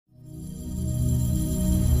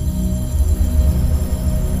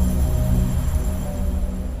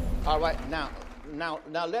All right, now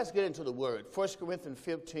let's get into the word. 1 Corinthians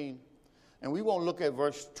 15, and we want to look at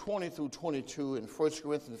verse 20 through 22 in 1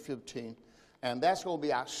 Corinthians 15, and that's going to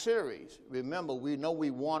be our series. Remember, we know we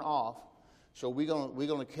want off, so we're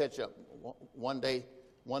going to catch up. One day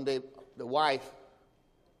the wife,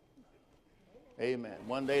 amen.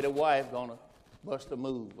 One day the wife going to bust a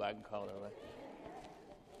move, I can call it, right?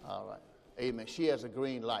 All right, amen. She has a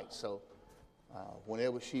green light, so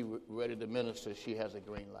whenever she's ready to minister, she has a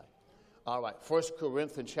green light. All right, 1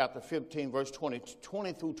 Corinthians chapter 15, verse 20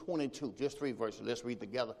 through 22, just 3 verses. Let's read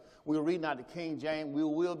together. We're reading out the King James. We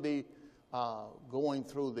will be going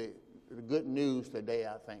through the good news today,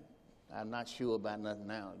 I think. I'm not sure about nothing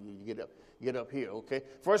now. You get up here, okay?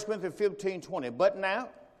 1 Corinthians 15, 20. But now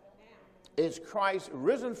is Christ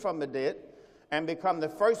risen from the dead and become the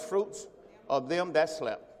first fruits of them that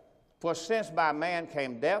slept. For since by man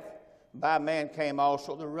came death, by man came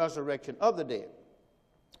also the resurrection of the dead.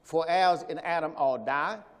 For as in Adam all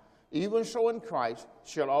die, even so in Christ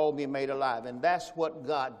shall all be made alive. And that's what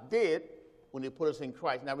God did when he put us in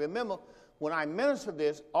Christ. Now remember, when I minister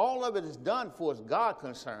this, all of it is done for as God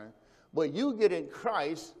concerned, but you get in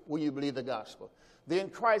Christ when you believe the gospel. Then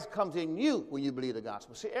Christ comes in you when you believe the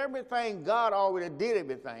gospel. See, everything, God already did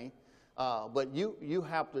everything, but you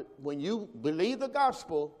have to, when you believe the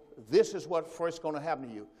gospel, this is what first going to happen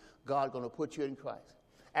to you. God going to put you in Christ.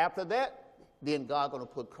 After that, then God going to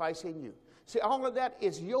put Christ in you. See, all of that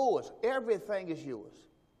is yours. Everything is yours.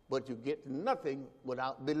 But you get nothing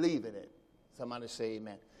without believing it. Somebody say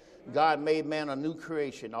amen. God made man a new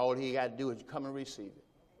creation. All he got to do is come and receive it.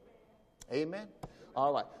 Amen.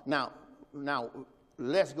 All right. Now,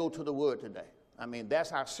 let's go to the word today. I mean,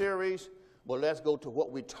 that's our series, but let's go to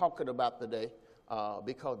what we're talking about today,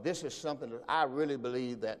 because this is something that I really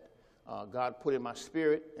believe that God put in my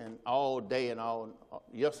spirit, and all day and all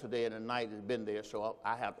yesterday and the night has been there, so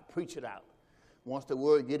I have to preach it out. Once the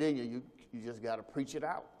word get in you, you just got to preach it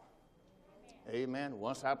out. Amen.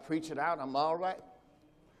 Once I preach it out, I'm all right.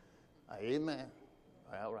 Amen.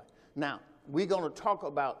 All right. Now, we're going to talk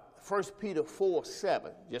about 1 Peter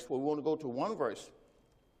 4:7, just where we want to go to one verse.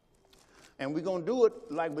 And we're going to do it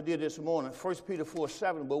like we did this morning, 1 Peter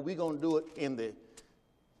 4:7, but we're going to do it in the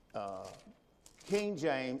King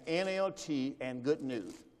James, NLT, and Good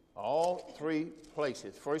News. All 3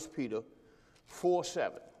 places. 1 Peter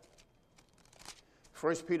 4:7.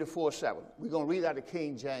 1 Peter 4:7. We're going to read out the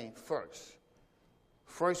King James first.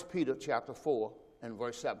 1 Peter chapter 4 and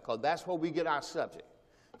verse 7, because that's where we get our subject.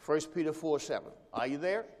 1 Peter 4:7. Are you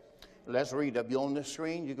there? Let's read up. You're on the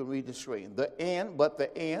screen. You can read the screen. But the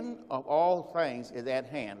end of all things is at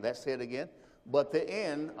hand. Let's say it again. But the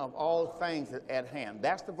end of all things is at hand.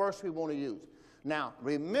 That's the verse we want to use. Now,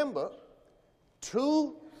 remember,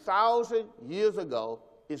 2,000 years ago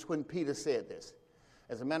is when Peter said this.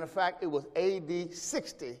 As a matter of fact, it was AD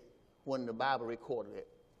 60 when the Bible recorded it.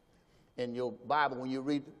 In your Bible, when you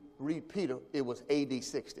read Peter, it was AD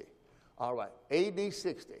 60. All right, AD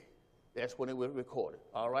 60, that's when it was recorded.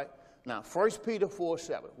 All right, now 1 Peter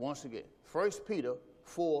 4:7, once again, 1 Peter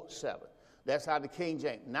 4:7. That's how the King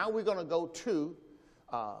James. Now we're going to go to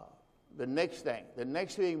the next thing. The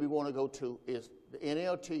next thing we want to go to is the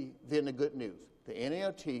NLT, then the Good News. The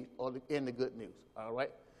NLT or in the Good News. All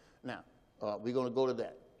right? Now, we're going to go to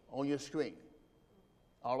that on your screen.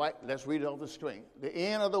 All right? Let's read it off the screen. The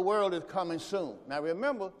end of the world is coming soon. Now,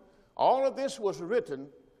 remember, all of this was written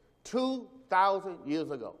 2,000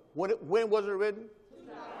 years ago. When was it written?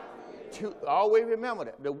 2,000 years ago. Always remember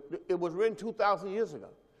that. It was written 2,000 years ago.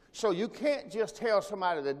 So you can't just tell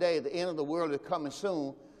somebody today the end of the world is coming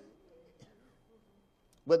soon.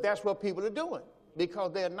 But that's what people are doing,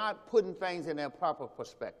 because they're not putting things in their proper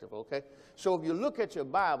perspective, okay? So if you look at your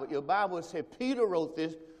Bible will say Peter wrote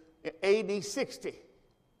this in AD 60.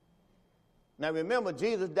 Now remember,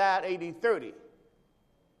 Jesus died AD 30.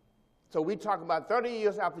 So we talk about 30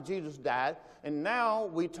 years after Jesus died, and now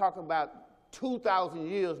we talk about 2,000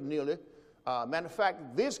 years nearly. Matter of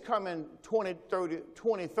fact, this coming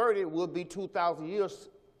 2030 will be 2,000 years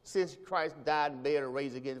since Christ died and buried and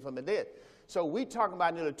raised again from the dead. So we talking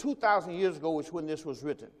about nearly 2,000 years ago is when this was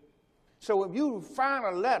written. So if you find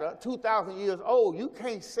a letter 2,000 years old, you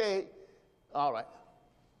can't say, all right,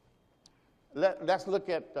 let's look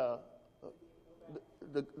at the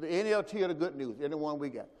NLT of the Good News, any one we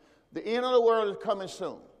got. The end of the world is coming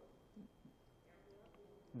soon.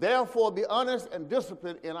 Therefore, be honest and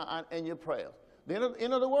disciplined in your prayers. The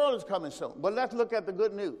end of the world is coming soon. But let's look at the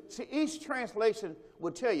Good News. See, each translation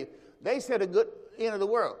will tell you, they said the good end of the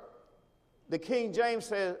world. The King James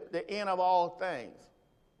says the end of all things.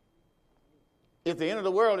 If the end of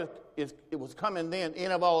the world it was coming then,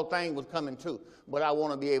 end of all things was coming too. But I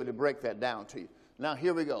want to be able to break that down to you. Now,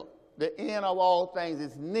 here we go. The end of all things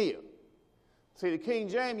is near. See, the King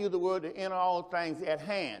James used the word, the end of all things at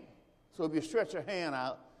hand. So if you stretch your hand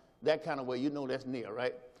out that kind of way, you know that's near,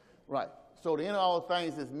 right? Right. So the end of all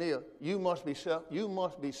things is near. You must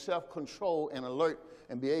be self-controlled and alert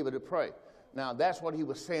and be able to pray. Now, that's what he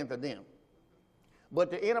was saying to them. But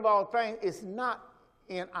the end of all things is not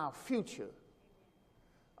in our future.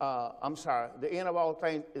 The end of all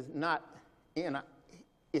things is not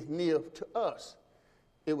it's near to us.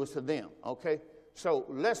 It was to them, okay? So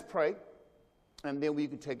let's pray, and then we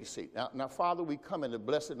can take a seat. Now, Father, we come in the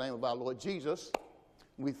blessed name of our Lord Jesus.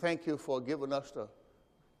 We thank you for giving us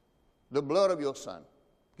the blood of your Son,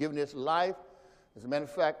 giving his life. As a matter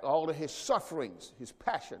of fact, all of his sufferings, his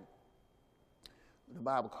passion, the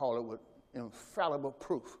Bible calls it with infallible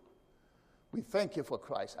proof. We thank you for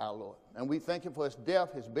Christ our Lord. And we thank you for his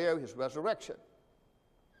death, his burial, his resurrection.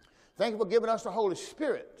 Thank you for giving us the Holy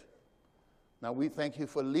Spirit. Now we thank you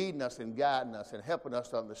for leading us and guiding us and helping us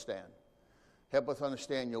to understand. Help us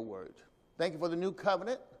understand your word. Thank you for the new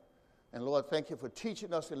covenant. And Lord, thank you for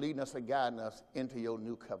teaching us and leading us and guiding us into your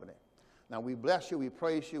new covenant. Now we bless you, we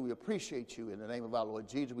praise you, we appreciate you. In the name of our Lord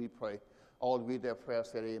Jesus, we pray. All who read their prayer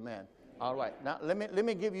said amen. All right. Now let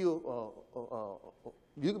me give you,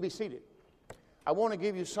 you can be seated. I want to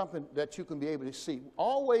give you something that you can be able to see.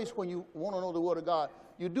 Always when you want to know the word of God,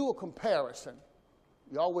 you do a comparison.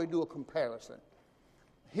 You always do a comparison.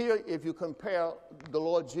 Here, if you compare the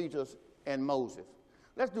Lord Jesus and Moses,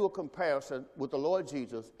 let's do a comparison with the Lord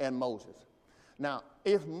Jesus and Moses. Now,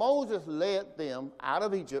 if Moses led them out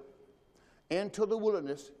of Egypt into the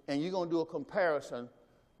wilderness, and you're going to do a comparison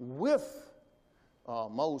with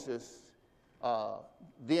Moses,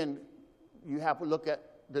 then you have to look at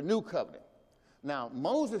the new covenant. Now,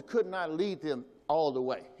 Moses could not lead them all the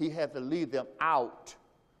way. He had to lead them out.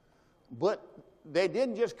 But they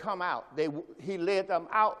didn't just come out. He led them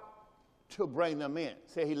out to bring them in.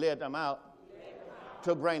 Say he led them out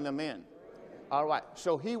to bring them in. All right.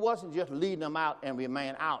 So he wasn't just leading them out and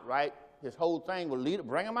remain out, right? His whole thing was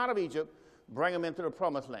bring them out of Egypt, bring them into the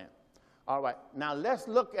promised land. All right. Now let's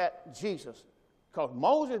look at Jesus. Because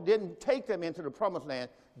Moses didn't take them into the promised land.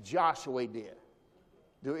 Joshua did.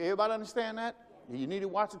 Do everybody understand that? You need to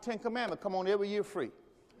watch the Ten Commandments. Come on every year free.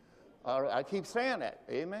 All right, I keep saying that.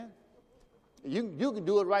 Amen. You can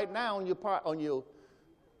do it right now on your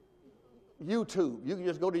YouTube. You can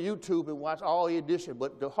just go to YouTube and watch all the editions.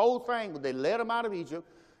 But the whole thing, they led him out of Egypt,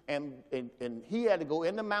 and he had to go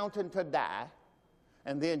in the mountain to die,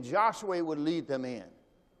 and then Joshua would lead them in.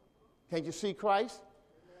 Can't you see Christ?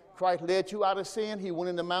 Christ led you out of sin. He went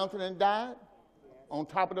in the mountain and died. On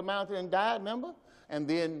top of the mountain and died, remember? And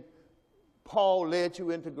then Paul led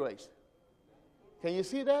you into grace. Can you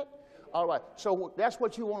see that? All right. So that's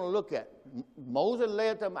what you want to look at. Moses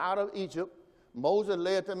led them out of Egypt. Moses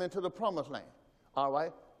led them into the promised land. All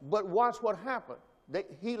right. But watch what happened.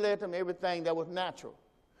 He led them everything that was natural.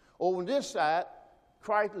 Over on this side,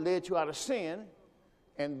 Christ led you out of sin,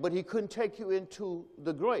 but he couldn't take you into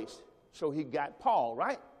the grace. So he got Paul,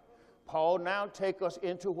 right? Paul now take us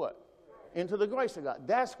into what? Into the grace of God.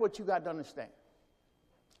 That's what you got to understand.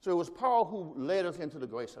 So it was Paul who led us into the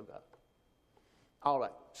grace of God. All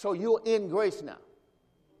right. So you're in grace now.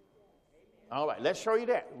 All right. Let's show you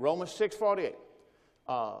that. Romans 6:48.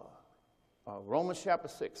 Romans chapter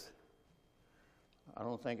 6. I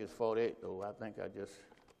don't think it's 48, though. I think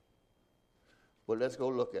but let's go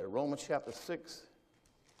look at it. Romans chapter 6.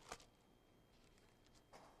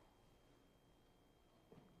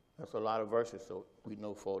 That's a lot of verses, so we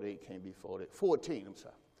know 48 can't be 48. 14, I'm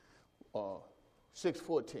sorry.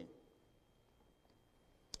 6:14.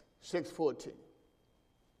 6:14.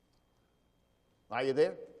 Are you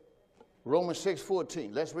there? Romans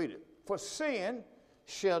 6:14. Let's read it. For sin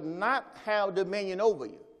shall not have dominion over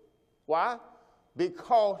you. Why?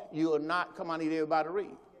 Because you are not, come on, I need everybody to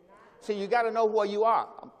read. See, you got to know where you are.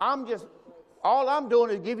 All I'm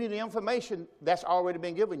doing is giving you the information that's already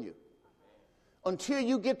been given you. Until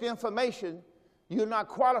you get the information, you're not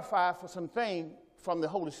qualified for something from the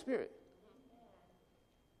Holy Spirit.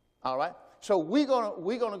 All right? So we're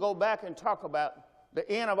gonna go back and talk about the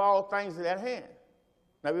end of all things is at hand.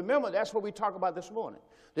 Now remember, that's what we talked about this morning.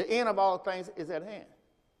 The end of all things is at hand.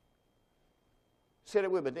 Say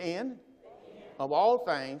it with me. The end of all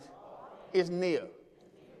things is near.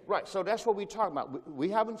 Right, so that's what we talk about. We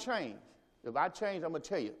haven't changed. If I change, I'm going to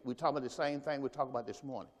tell you. We talk about the same thing we talked about this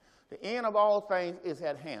morning. The end of all things is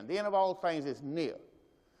at hand. The end of all things is near.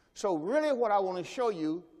 So really what I want to show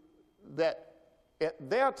you that at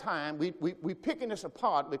their time, we picking this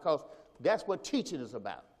apart because that's what teaching is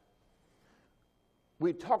about.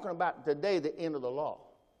 We're talking about today the end of the law.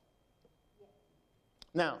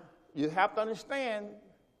 Now, you have to understand,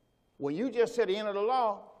 when you just said the end of the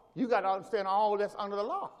law, you got to understand all that's under the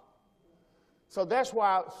law. So that's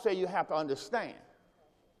why I say you have to understand.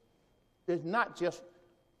 It's not just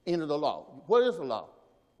end of the law. What is the law?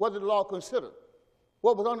 What did the law consider?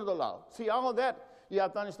 What was under the law? See, all of that you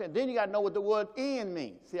have to understand. Then you got to know what the word end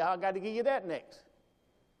means. See, I got to give you that next.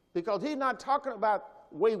 Because he's not talking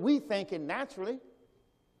about the way we think it naturally.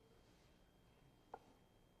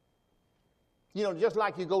 You know, just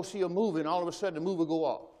like you go see a movie and all of a sudden the movie go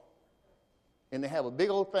off. And they have a big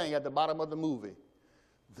old thing at the bottom of the movie.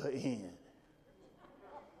 The end.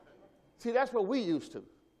 See, that's what we used to.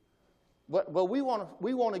 But we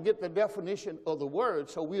want to get the definition of the word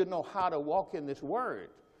so we'll know how to walk in this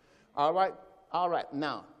word. All right? All right.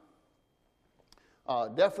 Now,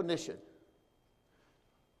 definition.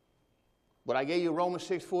 But I gave you Romans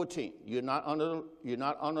 6:14. You're not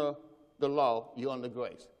under the law, you're under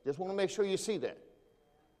grace. Just want to make sure you see that.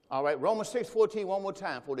 All right, Romans 6:14, one more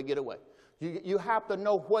time before they get away. You have to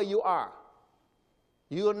know where you are.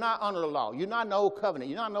 You are not under the law. You're not in the Old Covenant.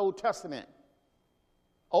 You're not in the Old Testament.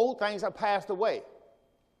 Old things have passed away.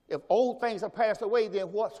 If old things have passed away,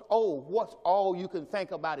 then what's old? What's all you can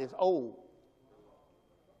think about is old.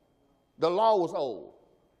 The law was old.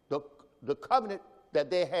 The covenant that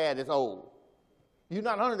they had is old. You're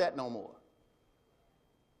not under that no more.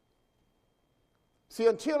 See,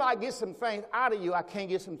 until I get some things out of you, I can't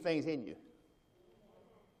get some things in you.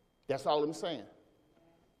 That's all I'm saying.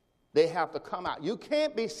 They have to come out. You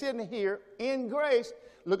can't be sitting here in grace.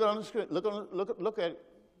 Look on the screen. Look at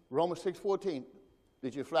Romans 6:14.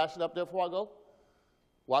 Did you flash it up there before I go?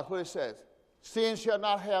 Watch what it says. Sin shall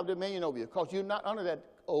not have dominion over you, because you're not under that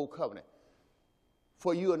old covenant.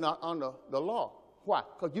 For you are not under the law. Why?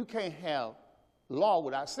 Because you can't have law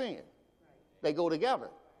without sin. They go together.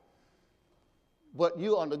 But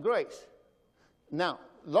you're under grace. Now,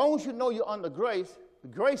 as long as you know you're under grace,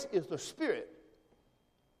 grace is the Spirit.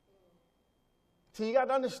 So you got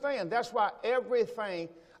to understand, that's why everything,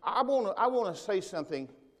 I want to say something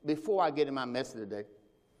before I get in my message today.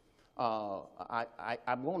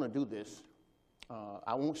 I'm going to do this.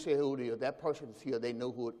 I won't say who it is. That person is here. They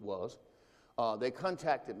know who it was. They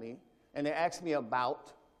contacted me, and they asked me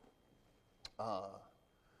about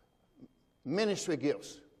ministry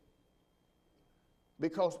gifts.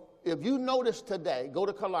 Because if you notice today, go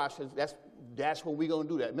to Colossians, that's what we're going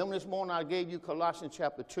to do that. Remember this morning I gave you Colossians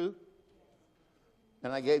chapter 2?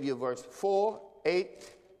 And I gave you verse 4,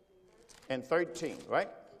 8, and 13, right?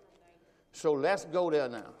 So let's go there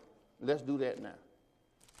now. Let's do that now.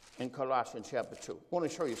 In Colossians chapter 2. I want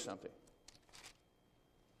to show you something.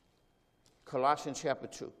 Colossians chapter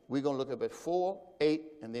 2. We're going to look up at 4, 8,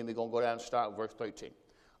 and then we're going to go down and start with verse 13.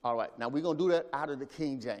 All right. Now we're going to do that out of the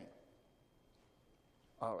King James.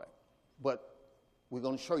 All right. But we're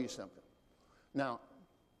going to show you something. Now,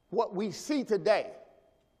 what we see today,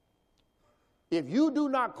 if you do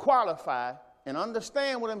not qualify and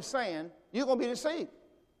understand what I'm saying, you're going to be deceived.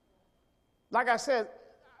 Like I said,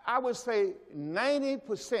 I would say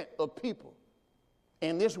 90% of people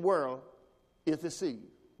in this world is deceived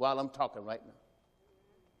while I'm talking right now.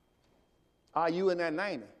 Are you in that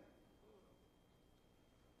 90?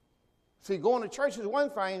 See, going to church is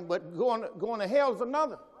one thing, but going to hell is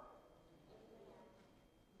another.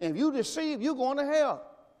 And if you deceive, you're going to hell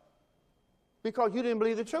because you didn't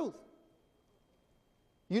believe the truth.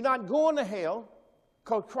 You're not going to hell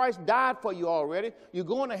because Christ died for you already. You're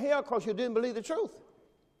going to hell because you didn't believe the truth.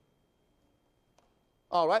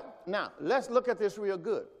 All right, now let's look at this real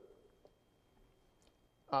good.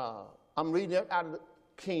 I'm reading it out of the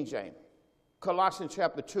King James. Colossians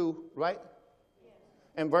chapter 2, right?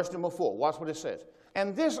 And verse number 4, watch what it says.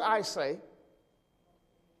 And this I say,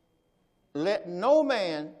 let no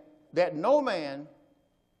man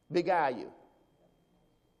beguile you.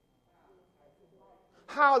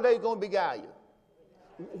 How are they going to beguile you?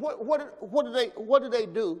 What do they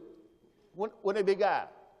do when they beguile?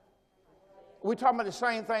 We're talking about the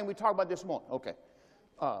same thing we talked about this morning. Okay.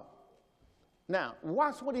 Now,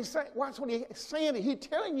 watch what he's saying. Watch what he's saying. He's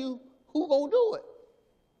telling you who's going to do it.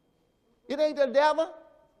 It ain't the devil.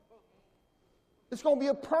 It's going to be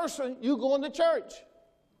a person you going to church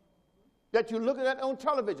that you're looking at on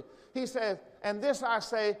television. He says, and this I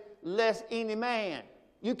say, lest any man.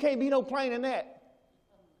 You can't be no plainer than that.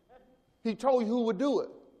 He told you who would do it.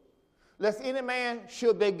 Lest any man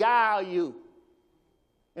should beguile you.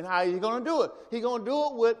 And how are you going to do it? He's going to do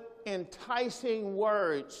it with enticing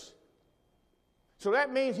words. So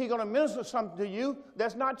that means he's going to minister something to you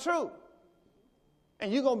that's not true.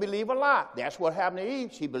 And you're going to believe a lie. That's what happened to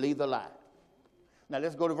Eve. She believed a lie. Now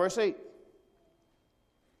let's go to verse 8.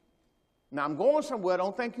 Now I'm going somewhere.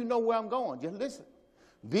 Don't think you know where I'm going. Just listen.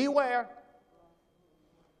 Beware.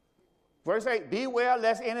 Verse 8, beware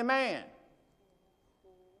lest any man.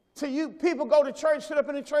 See, you people go to church, sit up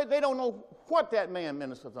in the church, they don't know what that man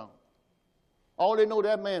ministers on. All they know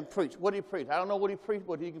that man preached. What did he preach? I don't know what he preached,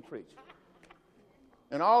 but he can preach.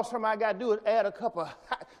 And all somebody got to do is add a cup of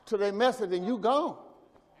hot to their message and you gone.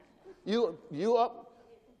 You up,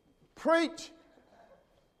 preach.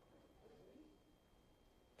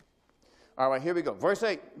 All right, here we go. Verse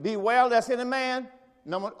 8, beware lest any man,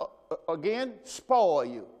 again, spoil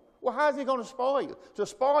you. Well, how is he going to spoil you? To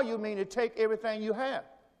spoil you means to take everything you have.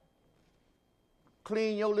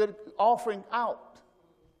 Clean your little offering out.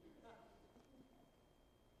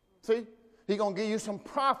 See? He's going to give you some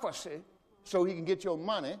prophecy so he can get your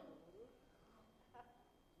money.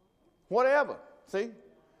 Whatever. See?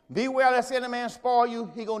 Beware lest any man spoil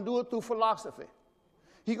you. He's going to do it through philosophy.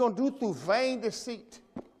 He's going to do it through vain deceit.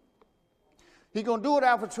 He's going to do it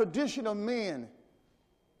after tradition of men.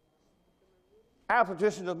 After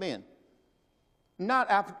tradition of men. Not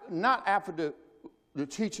after the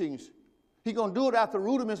teachings. He's going to do it after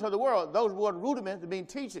rudiments of the world. Those were rudiments mean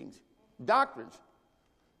teachings, doctrines,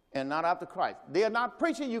 and not after Christ. They are not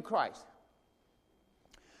preaching you Christ.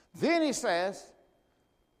 Then he says,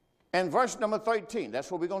 in verse number 13,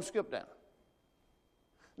 that's what we're going to skip down.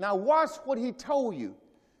 Now watch what he told you.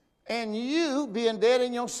 And you, being dead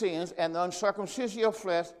in your sins and the uncircumcision of your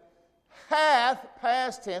flesh, hath,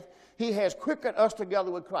 past tense, he has quickened us together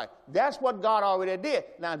with Christ. That's what God already did.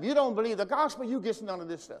 Now, if you don't believe the gospel, you get none of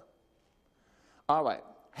this stuff. All right.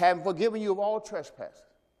 Having forgiven you of all trespasses.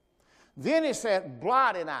 Then it says,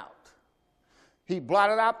 blotting out. He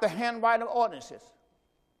blotted out the handwriting of ordinances.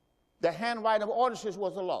 The handwriting of ordinances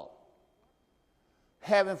was the law.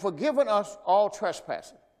 Having forgiven us all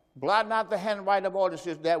trespasses. Blotting out the handwriting of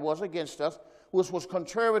ordinances that was against us, which was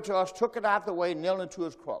contrary to us, took it out the way, nailed it to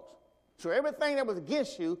his cross. So everything that was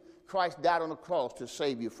against you, Christ died on the cross to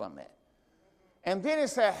save you from that. And then it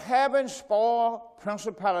said, having spoiled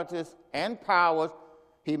principalities and powers,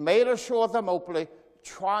 he made us sure of them openly,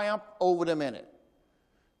 triumph over them in it.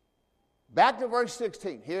 Back to verse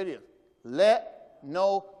 16. Here it is.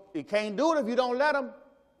 You can't do it if you don't let him.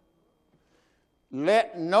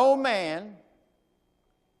 Let no man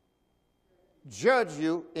judge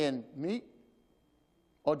you in meat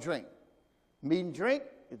or drink. Meat and drink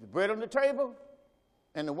is the bread on the table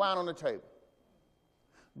and the wine on the table.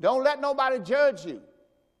 Don't let nobody judge you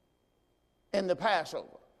in the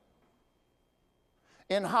Passover.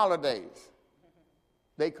 In holidays,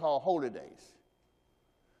 they call holy days.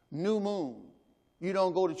 New moon, you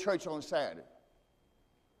don't go to church on Saturday.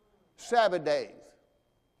 Sabbath days.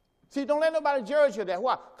 See, don't let nobody judge you that.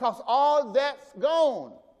 Why? Because all that's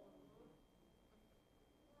gone.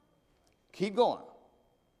 Keep going.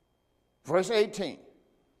 Verse 18.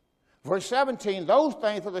 Verse 17, those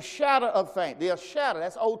things are the shadow of things. They're a shadow.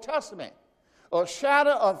 That's Old Testament. A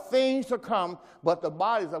shadow of things to come, but the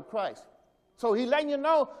bodies of Christ. So he's letting you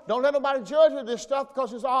know, don't let nobody judge you this stuff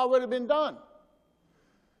because it's already been done.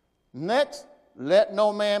 Next, let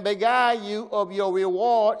no man beguile you of your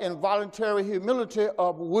reward in voluntary humility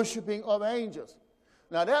of worshiping of angels.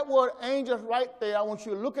 Now that word angels right there, I want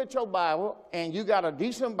you to look at your Bible, and you got a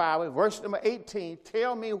decent Bible, verse number 18.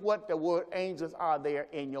 Tell me what the word angels are there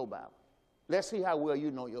in your Bible. Let's see how well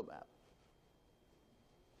you know your Bible.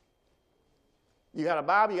 You got a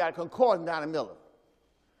Bible, you got a concordance down the middle.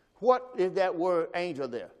 What is that word angel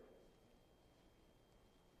there?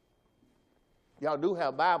 Y'all do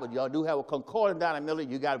have Bible. Y'all do have a concordance down the middle.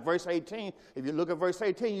 You got verse 18. If you look at verse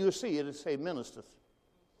 18, you'll see it'll say ministers.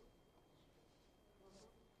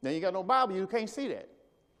 Then you got no Bible, you can't see that.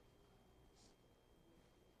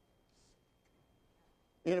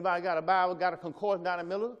 Anybody got a Bible, got a concordance down the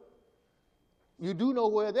middle? You do know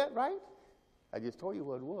where that, right? I just told you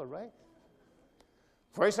what it was, right?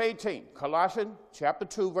 Verse 18, Colossians chapter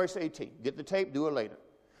 2, verse 18. Get the tape, do it later.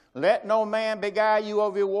 Let no man beguile you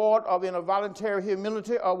of reward of in a voluntary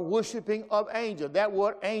humility of worshiping of angels. That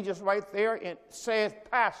word angels right there, it says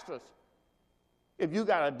pastors. If you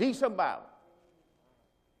got a decent Bible.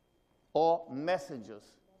 Or messengers.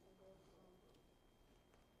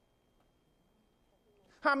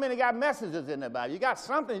 How many got messengers in their Bible? You got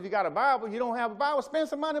something. If you got a Bible, you don't have a Bible, spend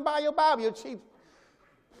some money and buy your Bible. You're cheap.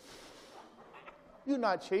 You're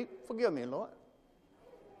not cheap. Forgive me, Lord.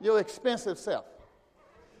 Your expensive self.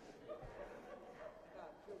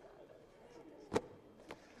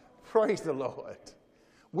 Praise the Lord.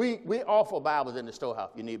 We offer Bibles in the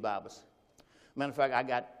storehouse. You need Bibles. Matter of fact, I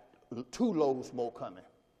got 2 loads more coming.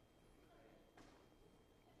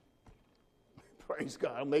 Praise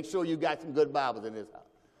God. Make sure you got some good Bibles in this house.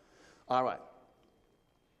 All right.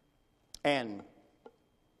 And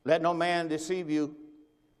let no man deceive you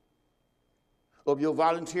of your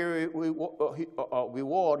voluntary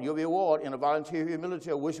reward, your reward in a voluntary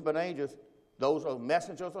humility of worshiping angels. Those are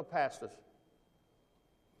messengers or pastors.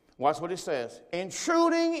 Watch what it says.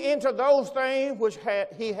 Intruding into those things which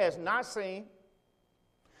he has not seen,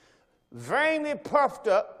 vainly puffed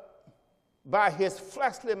up by his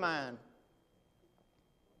fleshly mind.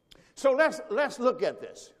 So let's look at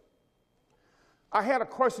this. I had a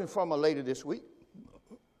question from a lady this week,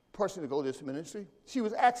 person to go to this ministry. She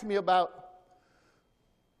was asking me about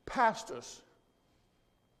pastors.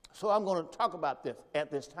 So I'm going to talk about this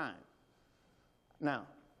at this time. Now,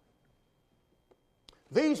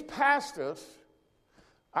 these pastors,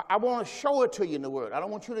 I want to show it to you in the Word. I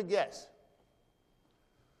don't want you to guess.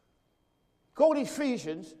 Go to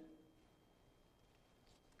Ephesians.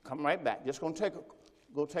 Come right back. Just going to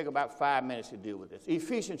take about 5 minutes to deal with this.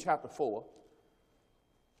 Ephesians chapter 4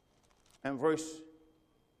 and verse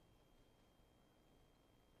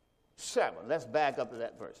 7. Let's back up to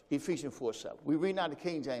that verse. Ephesians 4:7. We read now the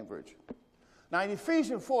King James Version. Now in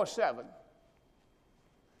Ephesians 4:7,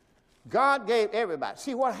 God gave everybody.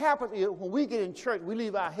 See, what happens is when we get in church, we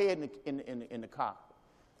leave our head in the car.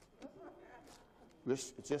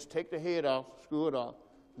 Just take the head off, screw it off,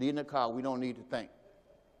 leave in the car. We don't need to think.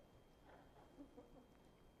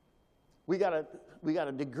 We got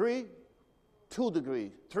a degree, 2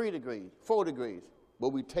 degrees, 3 degrees, 4 degrees. But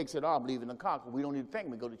we takes it off, leave it in the car, because we don't need to think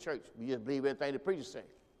when we go to church. We just believe everything the preacher says.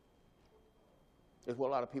 That's what a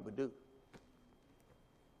lot of people do.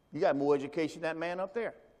 You got more education than that man up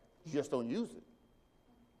there. You just don't use it.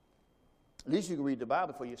 At least you can read the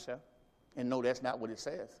Bible for yourself and know that's not what it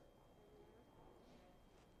says.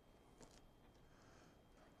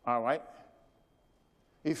 All right.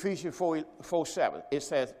 Ephesians 4:7. It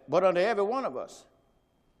says, but unto every one of us.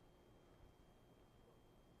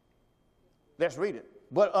 Let's read it.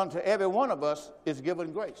 But unto every one of us is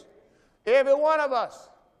given grace. Every one of us.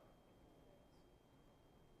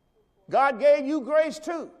 God gave you grace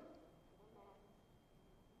too.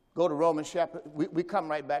 Go to Romans chapter, we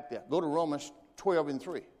come right back there. Go to Romans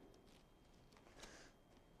 12:3.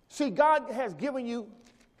 See, God has given you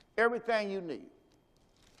everything you need.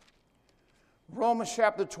 Romans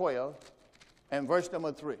chapter 12 and verse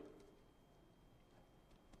number 3.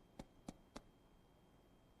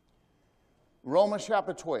 Romans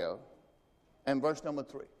chapter 12 and verse number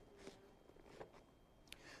 3.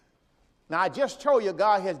 Now, I just told you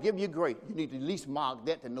God has given you grace. You need to at least mark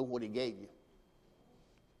that to know what he gave you.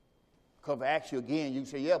 Because if I ask you again, you can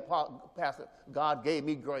say, yeah, Pastor, God gave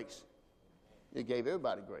me grace. He gave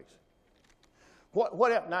everybody grace.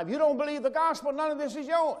 What else? Now, if you don't believe the gospel, none of this is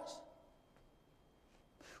yours.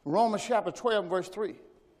 Romans chapter 12, verse 3.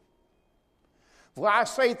 For I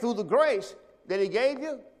say through the grace that he gave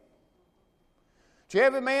you, to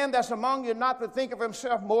every man that's among you not to think of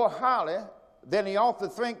himself more highly than he ought to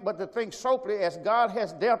think, but to think soberly as God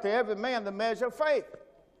has dealt to every man the measure of faith.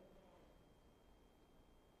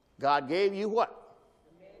 God gave you what?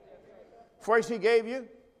 First, he gave you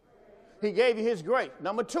his grace.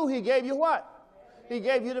 Number 2, he gave you what? He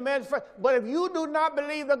gave you the measure of faith. But if you do not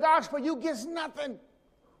believe the gospel, you get nothing.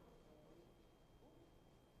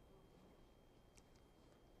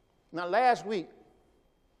 Now, last week,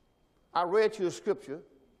 I read you a scripture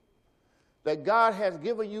that God has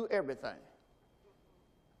given you everything.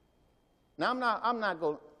 Now, I'm not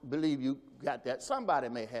going to believe you got that. Somebody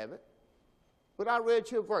may have it. But I read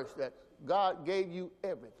you a verse that God gave you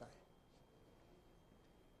everything.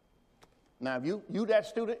 Now, if you that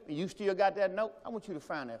student, and you still got that note, I want you to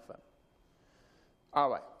find that for me. All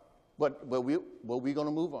right. But we're going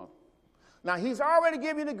to move on. Now, he's already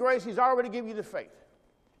given you the grace. He's already given you the faith.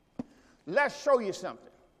 Let's show you something.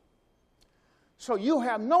 So you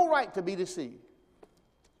have no right to be deceived.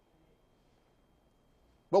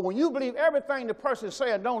 But when you believe everything the person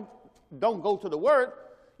said don't go to the word,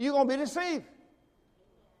 you're going to be deceived.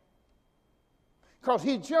 Because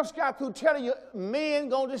he just got through telling you, men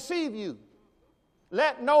going to deceive you.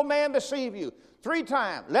 Let no man deceive you. 3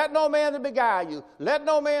 times. Let no man beguile you. Let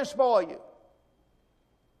no man spoil you.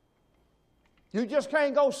 You just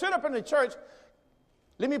can't go sit up in the church.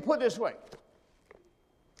 Let me put it this way.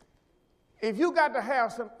 If you got to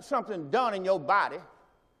have something done in your body,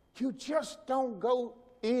 you just don't go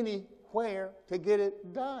anywhere to get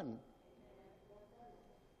it done.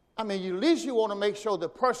 I mean, at least you want to make sure the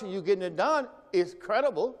person you're getting it done is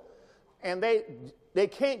credible And they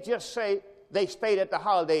can't just say they stayed at the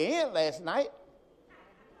Holiday Inn last night.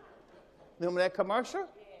 Remember that commercial?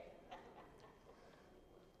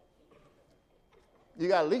 You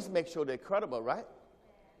got to at least make sure they're credible, right?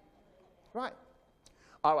 Right.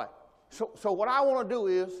 All right. So what I want to do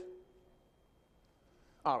is,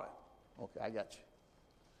 all right. Okay, I got you.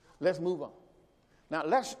 Let's move on. Now,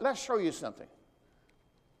 let's show you something.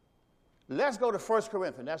 Let's go to 1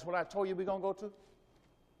 Corinthians. That's what I told you we're going to go to?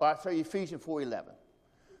 Or I tell you Ephesians 4:11.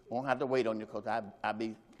 Won't have to wait on you because I'll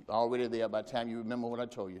be already there by the time you remember what I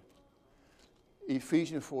told you.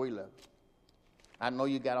 Ephesians 4:11. I know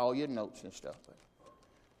you got all your notes and stuff. But.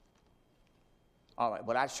 All right,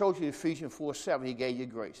 but I showed you Ephesians 4:7. He gave you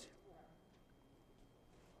grace.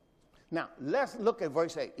 Now, let's look at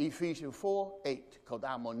verse 8. Ephesians 4:8, because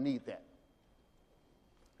I'm going to need that.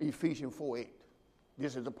 Ephesians 4:8.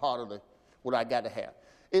 This is a part of what I got to have.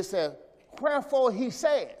 It says, wherefore he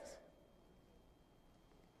says,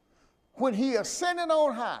 when he ascended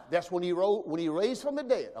on high, that's when he raised from the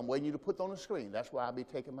dead. I'm waiting you to put on the screen. That's why I'll be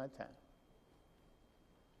taking my time.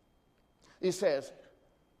 It says,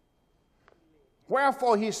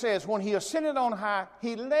 wherefore he says, when he ascended on high,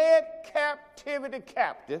 he led captivity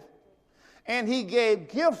captive, and he gave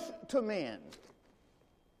gifts to men.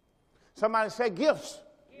 Somebody say gifts.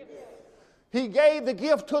 He gave the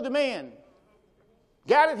gift to the man.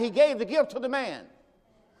 Got it? He gave the gift to the man.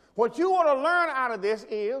 What you want to learn out of this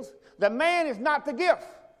is the man is not the gift.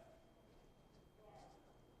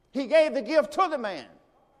 He gave the gift to the man.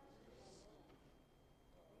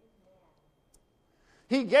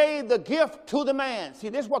 He gave the gift to the man. See,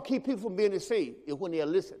 this is what keeps people from being deceived, is when they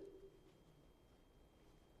listen.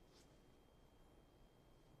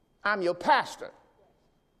 I'm your pastor.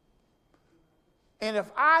 And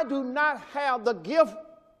if I do not have the gift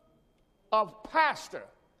of pastor,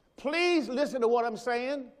 please listen to what I'm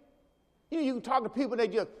saying. You can talk to people, they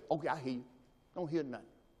just, okay, I hear you. Don't hear nothing.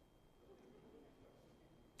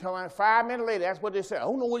 Come on, 5 minutes later, that's what they said. I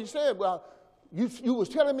don't know what you said. Well, you was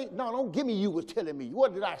telling me? No, don't give me you was telling me.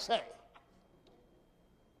 What did I say?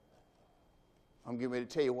 I'm getting ready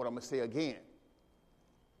to tell you what I'm going to say again.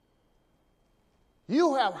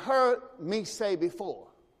 You have heard me say before,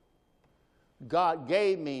 God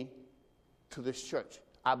gave me to this church.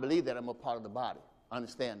 I believe that I'm a part of the body. I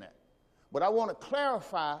understand that. But I want to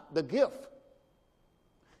clarify the gift.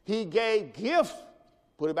 He gave gifts.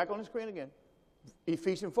 Put it back on the screen again.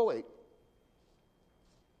 Ephesians 4:8.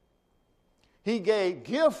 He gave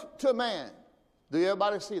gifts to man. Do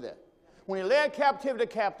everybody see that? When he led captivity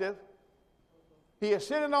captive, he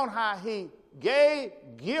ascended on high. He gave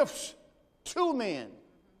gifts to men.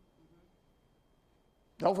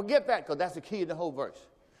 Don't forget that, because that's the key to the whole verse.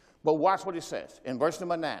 But watch what it says in verse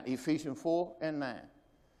number 9, Ephesians 4:9.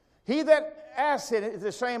 He that ascended is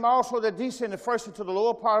the same also that descended first into the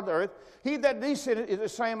lower part of the earth. He that descended is the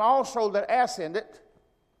same also that ascended,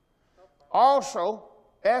 also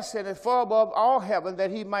ascended far above all heaven,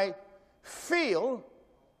 that he might fill.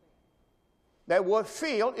 That word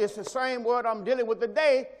fill is the same word I'm dealing with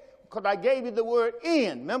today, because I gave you the word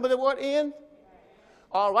in. Remember the word in?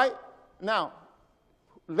 All right. Now,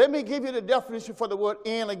 let me give you the definition for the word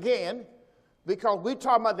in again, because we're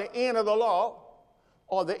talking about the end of the law,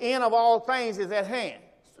 or the end of all things is at hand.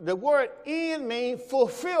 The word in means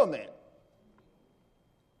fulfillment.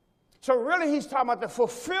 So really he's talking about the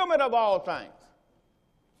fulfillment of all things.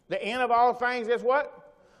 The end of all things is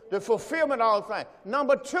what? The fulfillment of all things.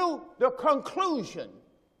 Number 2, the conclusion.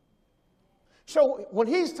 So when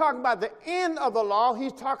he's talking about the end of the law,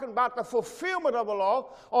 he's talking about the fulfillment of the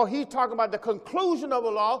law, or he's talking about the conclusion of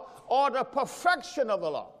the law, or the perfection of the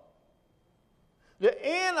law. The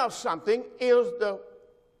end of something is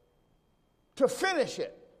to finish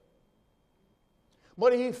it.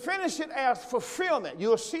 But he finished it as fulfillment.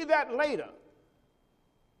 You'll see that later.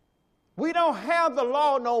 We don't have the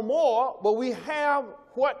law no more, but we have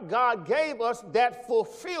what God gave us that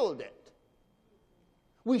fulfilled it.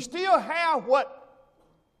 We still have what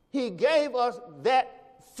he gave us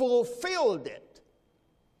that fulfilled it.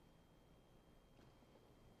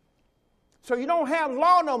 So you don't have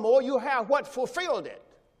law no more, you have what fulfilled it.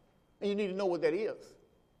 And you need to know what that is.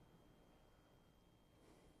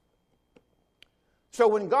 So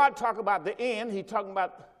when God talks about the end, he's talking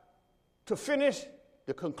about to finish,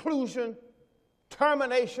 the conclusion,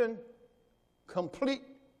 termination, complete,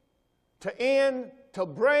 to end, to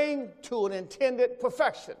bring to an intended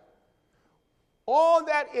perfection. All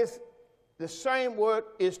that is the same word,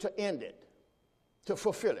 is to end it, to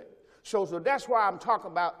fulfill it. So that's why I'm talking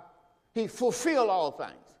about he fulfilled all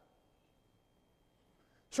things.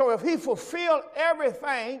 So if he fulfilled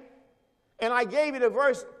everything, and I gave you the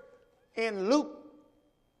verse in Luke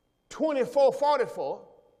 24:44,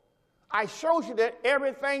 I showed you that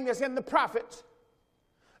everything that's in the prophets,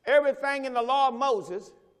 everything in the law of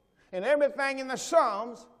Moses, and everything in the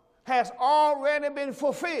Psalms has already been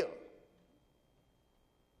fulfilled.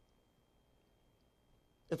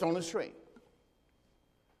 It's on the screen.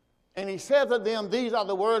 And he said to them, these are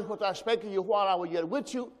the words which I spake to you while I was yet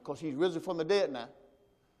with you, because he's risen from the dead now,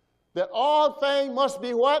 that all things must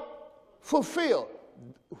be what? Fulfilled,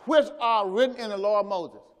 which are written in the law of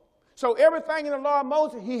Moses. So everything in the law of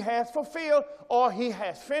Moses he has fulfilled, or he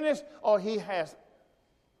has finished, or he has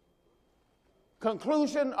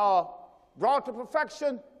conclusion, or brought to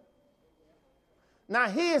perfection. Now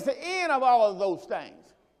he is the end of all of those things.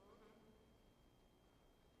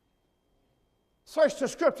 Search the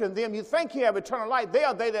scripture in them. You think you have eternal life. They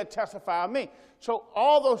are they that testify of me. So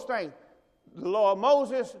all those things, the law of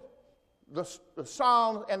Moses, the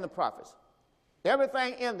Psalms, and the prophets,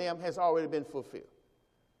 everything in them has already been fulfilled.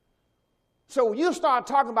 So when you start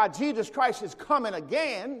talking about Jesus Christ is coming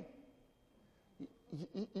again,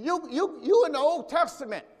 you in the Old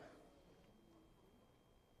Testament.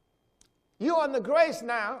 You're on the grace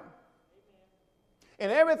now.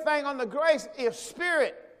 And everything on the grace is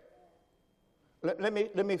spirit. Let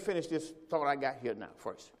me finish this thought I got here now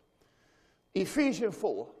first. Ephesians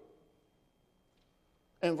 4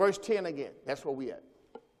 and verse 10 again. That's where we at.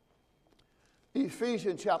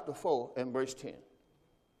 Ephesians chapter 4 and verse 10.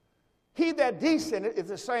 He that descended is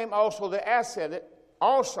the same also that ascended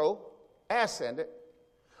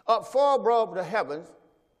up far above the heavens,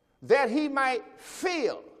 that he might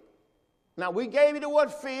fill. Now we gave you the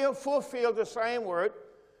word fill, fulfill, the same word.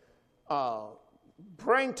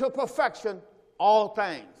 Bring to perfection all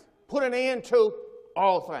things. Put an end to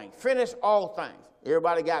all things. Finish all things.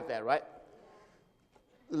 Everybody got that, right?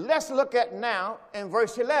 Let's look at now in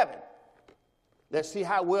verse 11. Let's see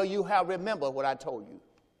how well you have remembered what I told you.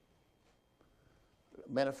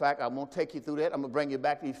 Matter of fact, I'm going to take you through that. I'm going to bring you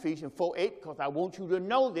back to Ephesians 4:8 because I want you to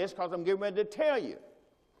know this because I'm getting ready to tell you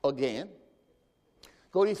again.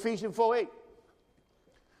 Go to Ephesians 4:8.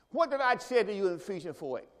 What did I say to you in Ephesians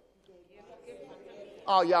 4:8?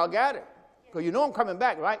 Oh, y'all got it. Because you know I'm coming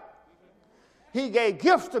back, right? He gave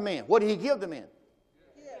gifts to men. What did he give to men?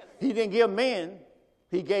 He didn't give men.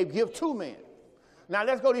 He gave gifts to men. Now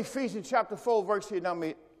let's go to Ephesians chapter 4, verse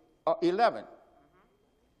number 11.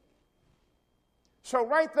 So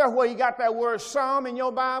right there where you got that word psalm in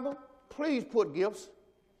your Bible, please put gifts.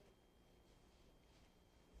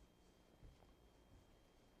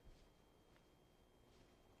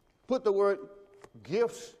 Put the word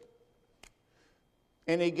gifts.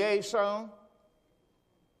 And he gave some.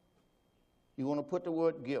 You want to put the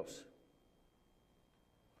word gifts.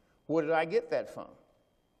 Where did I get that from?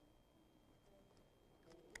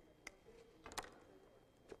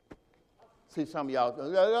 See some of y'all,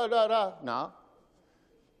 no.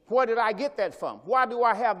 Where did I get that from? Why do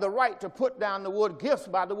I have the right to put down the word gifts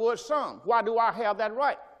by the word some? Why do I have that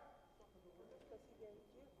right?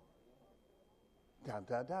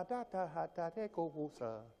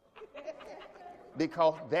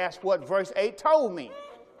 Because that's what verse 8 told me.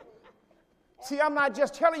 See, I'm not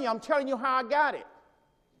just telling you, I'm telling you how I got it.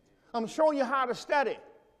 I'm showing you how to study.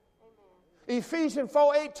 Ephesians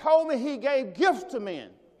 4:8 told me he gave gifts to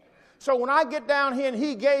men. So when I get down here and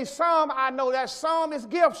he gave some, I know that some is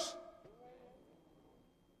gifts.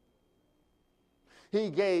 He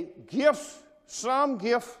gave gifts, some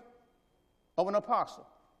gift of an apostle.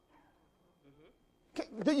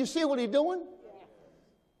 Do you see what he's doing?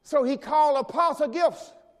 So he called apostle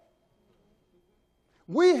gifts.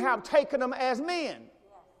 We have taken them as men.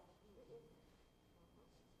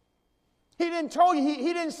 He didn't tell you,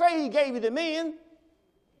 he didn't say he gave you the men.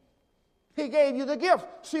 He gave you the gift.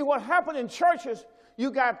 See what happened in churches,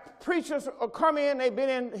 you got preachers come in, they've been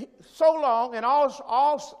in so long, and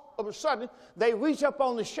all of a sudden, they reach up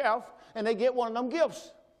on the shelf and they get one of them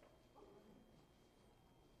gifts.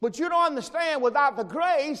 But you don't understand, without the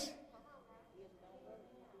grace,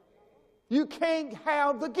 you can't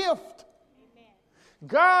have the gift.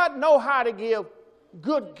 God knows how to give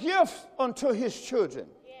good gifts unto his children.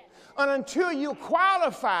 And until you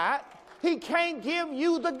qualify, he can't give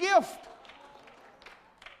you the gift.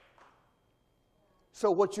 So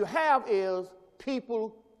what you have is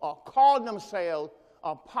people are calling themselves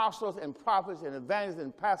apostles and prophets and evangelists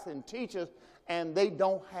and pastors and teachers, and they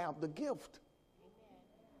don't have the gift.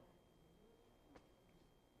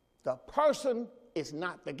 The person is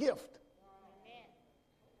not the gift.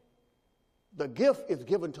 The gift is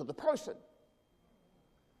given to the person.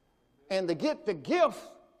 And to get the gift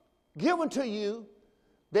given to you,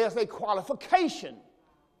 there's a qualification.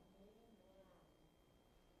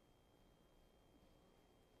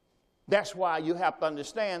 That's why you have to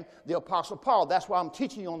understand the Apostle Paul. That's why I'm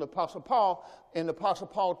teaching you on the Apostle Paul. And the Apostle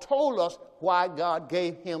Paul told us why God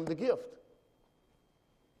gave him the gift.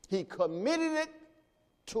 He committed it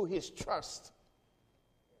to his trust.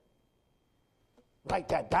 Write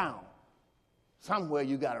that down. Somewhere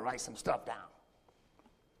you got to write some stuff down.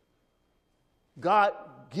 God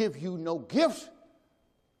give you no gifts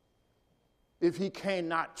if he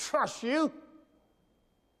cannot trust you.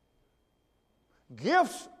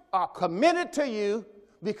 Gifts are committed to you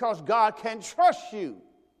because God can trust you.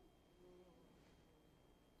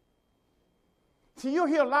 See, you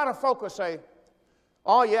hear a lot of folks say,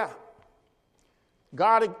 oh yeah,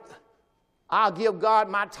 God, I'll give God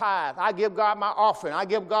my tithe. I give God my offering. I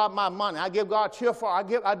give God my money. I give God cheerful. I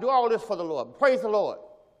do all this for the Lord. Praise the Lord.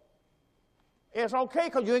 It's okay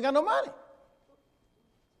because you ain't got no money.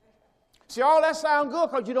 See, all that sounds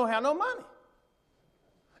good because you don't have no money.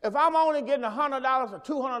 If I'm only getting $100 or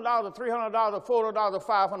 $200 or $300 or $400 or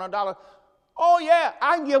 $500, oh yeah,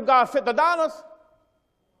 I can give God $50.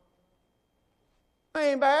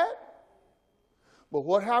 Ain't bad. But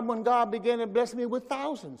what happened when God began to bless me with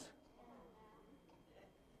thousands?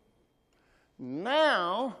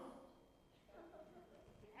 Now,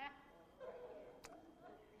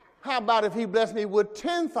 how about if he blessed me with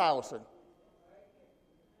 10,000?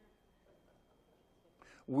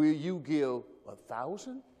 Will you give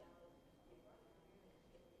 1,000?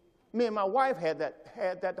 Me and my wife had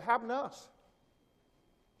that happen to us.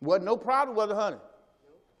 Wasn't no problem, was it, honey?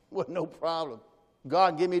 Wasn't no problem.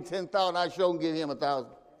 God give me 10,000, I sure can give him 1,000.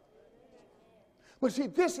 But see,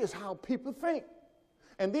 this is how people think.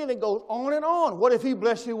 And then it goes on and on. What if he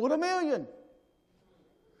bless you with $1 million?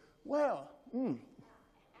 Well,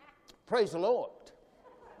 praise the Lord.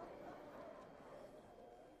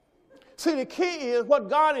 See, the key is what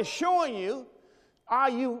God is showing you.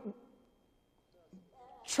 Are you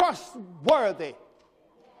trustworthy?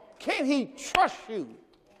 Can he trust you?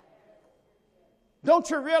 Don't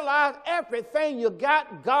you realize everything you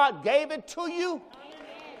got, God gave it to you?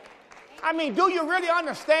 I mean, do you really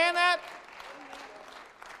understand that?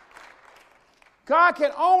 God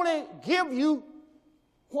can only give you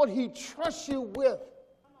what he trusts you with.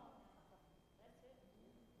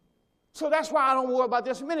 So that's why I don't worry about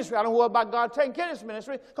this ministry. I don't worry about God taking care of this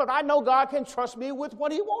ministry because I know God can trust me with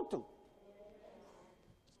what he wants to.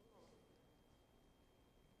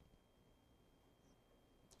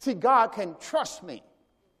 See, God can trust me.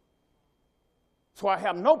 So I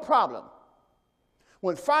have no problem.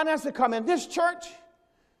 When finances come in this church,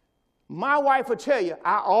 my wife will tell you,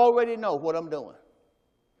 I already know what I'm doing.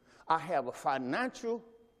 I have a financial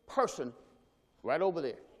person right over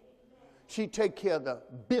there. She takes care of the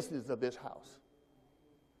business of this house.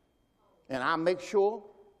 And I make sure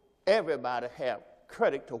everybody have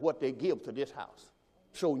credit to what they give to this house.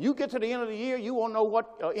 So when you get to the end of the year, you won't know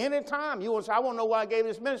what, any time, you will say, I won't know what I gave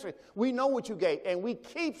this ministry. We know what you gave, and we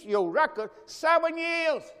keep your record 7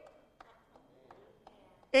 years.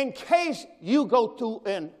 In case you go through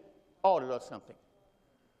an audit or something.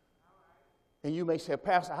 And you may say,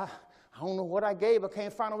 Pastor, I don't know what I gave. I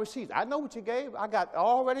can't find a receipt. I know what you gave. I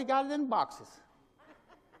already got it in boxes.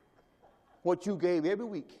 What you gave every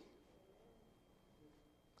week.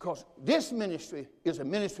 Because this ministry is a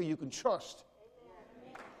ministry you can trust.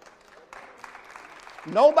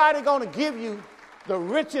 Nobody going to give you the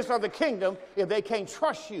riches of the kingdom if they can't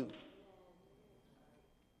trust you.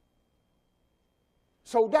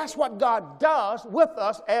 So that's what God does with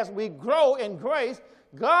us as we grow in grace.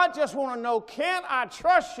 God just want to know, can I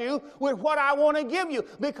trust you with what I want to give you?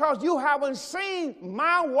 Because you haven't seen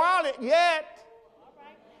my wallet yet.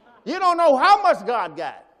 You don't know how much God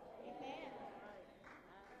got.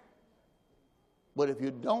 But if you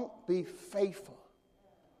don't be faithful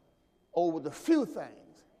over the few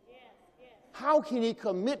things, how can he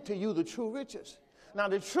commit to you the true riches? Now,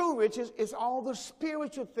 the true riches is all the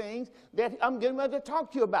spiritual things that I'm getting ready to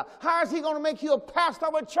talk to you about. How is he going to make you a pastor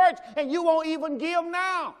of a church and you won't even give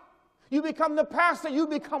now? You become the pastor, you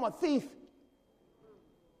become a thief.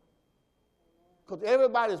 Because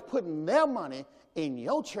everybody's putting their money in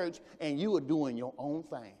your church and you are doing your own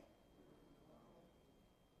thing.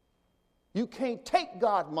 You can't take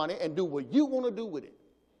God's money and do what you want to do with it.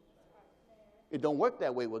 It don't work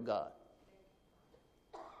that way with God.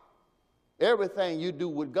 Everything you do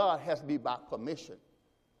with God has to be by permission.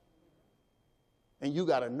 And you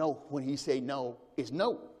got to know when he say no, it's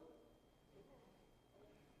no.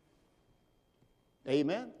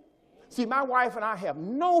 Amen? See, my wife and I have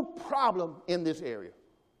no problem in this area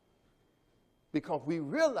because we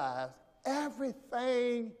realize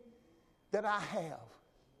everything that I have,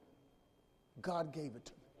 God gave it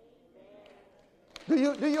to me. Do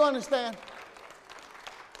you understand?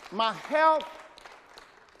 My health,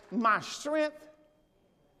 my strength,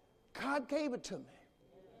 God gave it to me.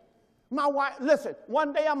 My wife, listen,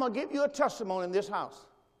 one day I'm going to give you a testimony in this house.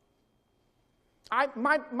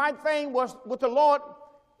 My thing was with the Lord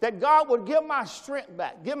that God would give my strength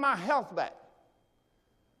back, give my health back.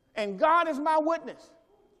 And God is my witness.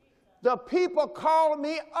 The people called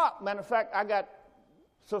me up. Matter of fact, I got,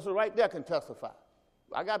 sister right there can testify.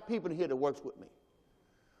 I got people here that works with me.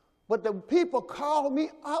 But the people called me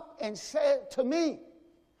up and said to me,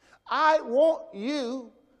 I want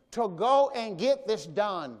you to go and get this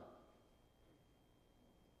done.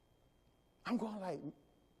 I'm going like,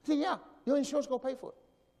 yeah, your insurance going to pay for it.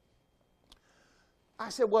 I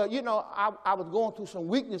said, well, you know, I was going through some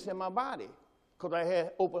weakness in my body because I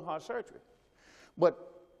had open heart surgery. But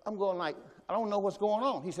I'm going like, I don't know what's going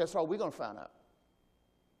on. He said, so we're going to find out.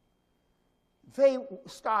 They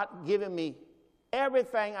start giving me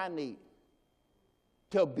everything I need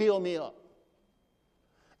to build me up.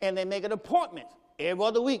 And they make an appointment every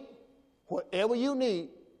other week. Whatever you need,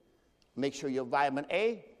 make sure your vitamin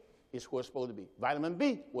A is where it's supposed to be. Vitamin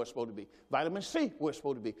B, where it's supposed to be. Vitamin C, where it's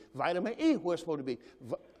supposed to be. Vitamin E, where it's supposed to be.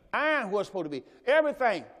 Iron, where it's supposed to be.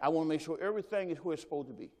 Everything. I want to make sure everything is where it's supposed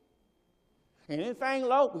to be. And anything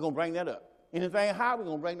low, we're going to bring that up. Anything high, we're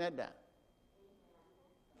going to bring that down.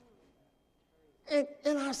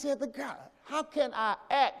 And I said to God, how can I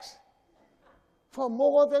ask for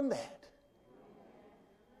more than that?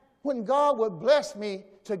 When God would bless me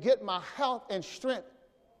to get my health and strength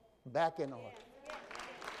back in order.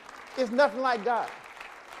 It's nothing like God.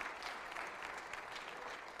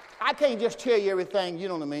 I can't just tell you everything, you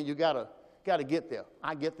know what I mean? You gotta get there.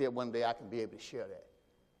 I get there one day, I can be able to share that.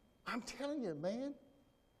 I'm telling you, man.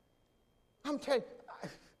 I'm telling you.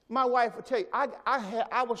 My wife would tell you,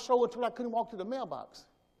 I was so until I couldn't walk to the mailbox.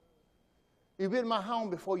 You've been in my home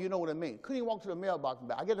before, you know what I mean. Couldn't even walk to the mailbox and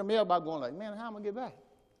back. I get the mailbox going like, man, how am I going to get back?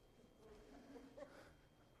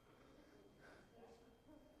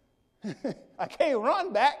 I can't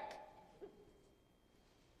run back.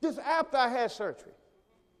 This after I had surgery.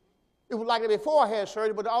 It was like before I had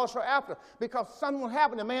surgery, but also after. Because something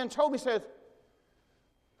happened. The man told me, says,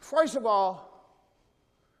 first of all,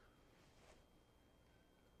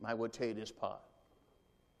 I will tell you this part.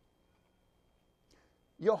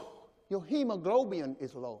 Your hemoglobin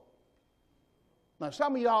is low. Now,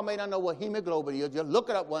 some of y'all may not know what hemoglobin is. Just look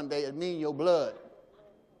it up one day. It means your blood.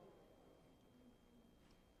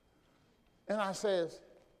 And I says,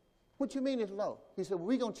 what you mean it's low? He said, well,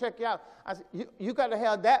 we're going to check you out. I said, you got to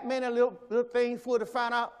have that many little things for it to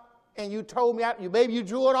find out? And you told me, maybe you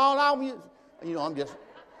drew it all out? You know,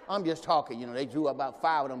 I'm just talking. You know, they drew about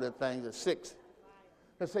 5 of them little things, or 6.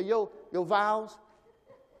 They say, your vials,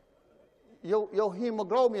 your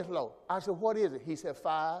hemoglobin is low. I said, what is it? He said,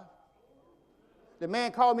 5. The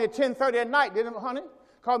man called me at 10:30 at night, didn't he, honey?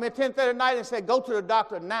 Called me at 10:30 at night and said, go to the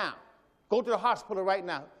doctor now. Go to the hospital right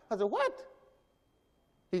now. I said, what?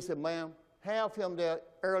 He said, ma'am, have him there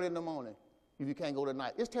early in the morning if you can't go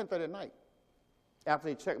tonight. It's 10:30 at night. After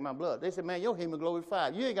they checked my blood. They said, man, your hemoglobin is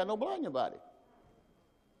 5. You ain't got no blood in your body.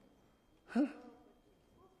 Huh?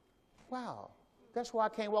 Wow. That's why I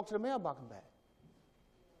can't walk to the mailbox and back.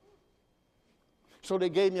 So they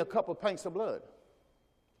gave me a couple of pints of blood.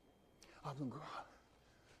 I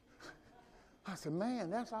said, man,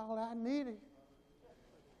 that's all I needed.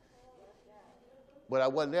 But I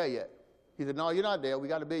wasn't there yet. He said, no, you're not there. We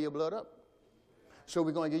got to build your blood up. So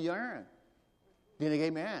we're going to give you iron. Then they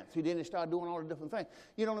gave me iron. See, then they started doing all the different things.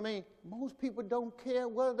 You know what I mean? Most people don't care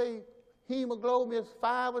whether they hemoglobin is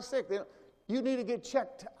 5 or 6. You need to get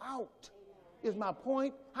checked out. Is my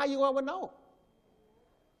point. How you ever know?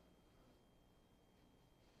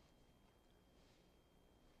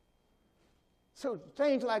 So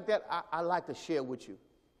things like that I like to share with you.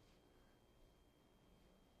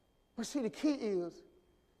 But see, the key is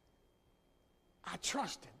I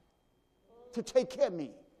trust him to take care of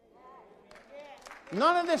me.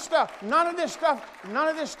 None of this stuff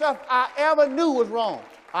I ever knew was wrong.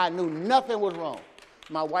 I knew nothing was wrong.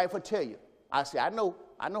 My wife would tell you. I said, I know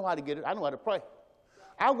how to get it. I know how to pray.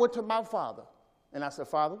 I went to my father, and I said,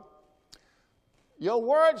 Father, your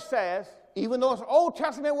word says, even though it's Old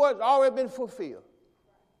Testament words already been fulfilled,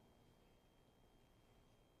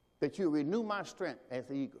 that you renew my strength as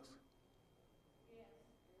the eagles.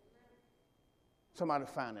 Somebody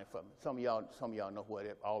find that for me. Some of y'all know what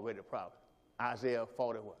it already probably. Isaiah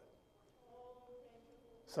 40 what?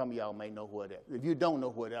 Some of y'all may know what it is. If you don't know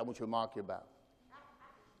what it is, I want you to mark your Bible.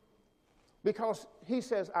 Because he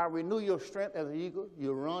says, I renew your strength as an eagle.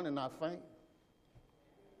 You run and not faint.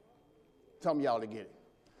 Some of y'all to get it.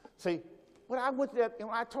 See, But I went there, and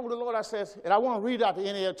I told the Lord, I said, and I want to read out the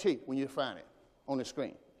NLT when you find it on the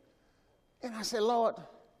screen. And I said, Lord,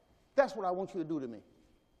 that's what I want you to do to me.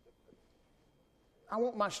 I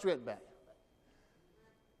want my strength back.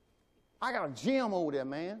 I got a gym over there,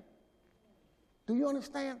 man. Do you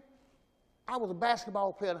understand? I was a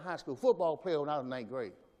basketball player in high school, football player when I was in 9th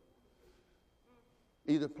grade.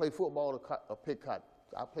 Either play football or pick cotton.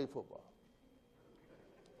 I played football.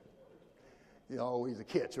 You're always a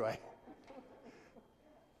catch, right?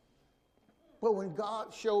 But when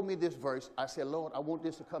God showed me this verse, I said, Lord, I want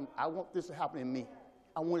this to come. I want this to happen in me.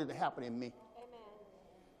 I want it to happen in me.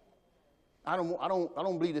 Amen. I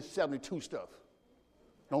don't believe this 72 stuff.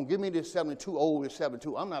 Don't give me this 72, old as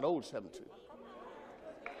 72. I'm not old as 72.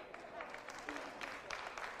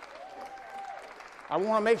 I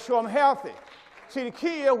want to make sure I'm healthy. See, the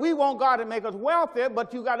key is we want God to make us wealthy,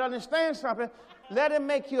 but you got to understand something. Let him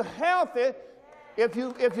make you healthy. If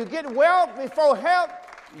you get wealth before health,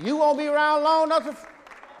 you won't be around long enough.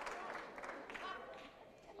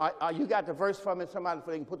 You got the verse from it, somebody,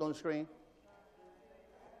 so they can put it on the screen?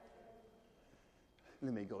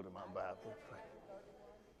 Let me go to my Bible.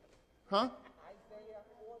 Huh?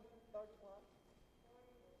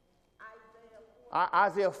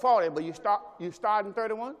 Isaiah 40, but you start in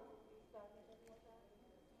 31?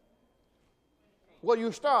 Where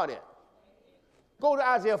you start at? Go to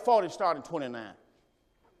Isaiah 40, start in 29.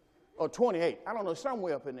 Or 28. I don't know,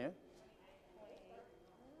 somewhere up in there.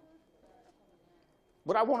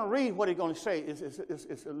 But I want to read what he's going to say.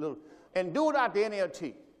 It's a little, and do it out the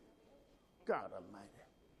NLT. God Almighty.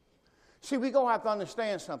 See, we're going to have to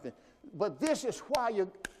understand something. But this is why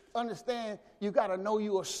you understand you got to know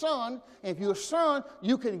you're a son. And if you're a son,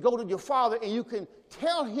 you can go to your father and you can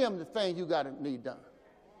tell him the things you got to need done.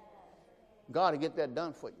 God will get that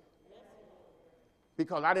done for you.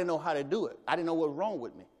 Because I didn't know how to do it. I didn't know what was wrong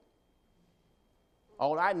with me.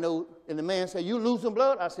 All I know, and the man said, you losing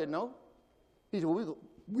blood? I said, no. He said, well,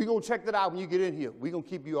 we're going to check that out when you get in here. We're going to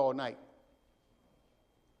keep you all night.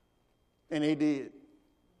 And they did.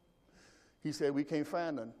 He said, we can't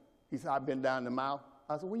find nothing. He said, I've been down the mile.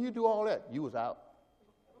 I said, when you do all that, you was out.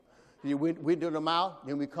 We do the mile,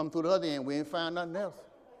 then we come through the other end. We ain't find nothing else.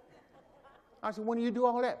 I said, when do you do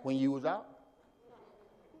all that? When you was out.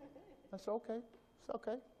 I said, okay, it's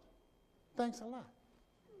okay. Thanks a lot.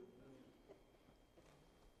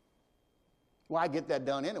 Well, I get that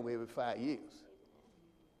done anyway every 5 years.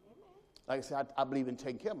 Like I said, I believe in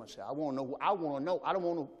taking care of myself. I want to know. I don't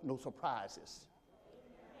want no surprises.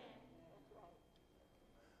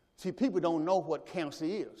 See, people don't know what cancer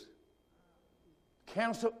is.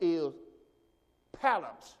 Cancer is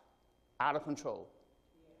polyps out of control.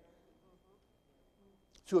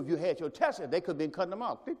 So if you had your test, they could have been cutting them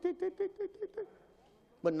off. Tick, tick, tick, tick, tick, tick, tick.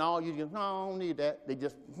 But no, you just, no, I don't need that. They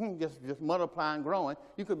just multiply and growing.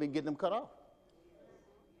 You could be getting them cut off.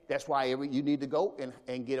 That's why you need to go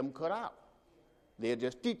and get them cut out. They'll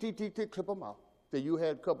just tick, tick, tick, tick, clip them off. So you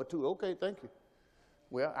had a cup of 2. Okay, thank you.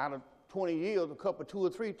 Well, out of 20 years, a cup of 2 or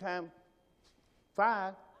 3 times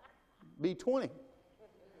 5 be 20.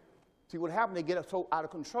 See what happened? They get it so out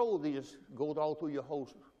of control, they just goes all through your whole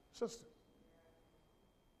system.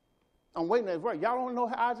 I'm waiting at verse. Y'all don't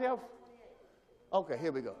know Isaiah? Okay,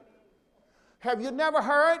 here we go. Have you never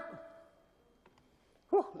heard?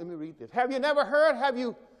 Whew, let me read this. Have you never heard? Have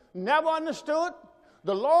you never understood?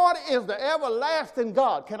 The Lord is the everlasting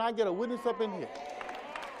God. Can I get a witness up in here?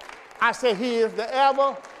 I say he is the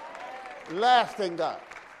everlasting God.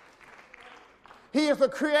 He is the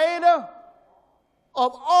creator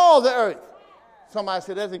of all the earth. Somebody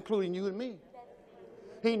said that's including you and me.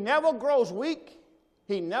 He never grows weak.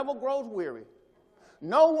 He never grows weary.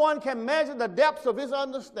 No one can measure the depths of his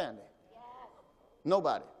understanding.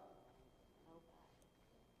 Nobody.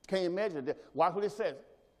 Can you measure that? Watch what it says.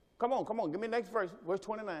 Come on. Give me the next verse, verse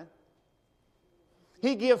 29.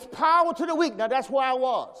 He gives power to the weak. Now, that's where I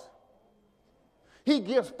was. He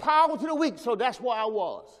gives power to the weak, so that's where I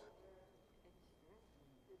was.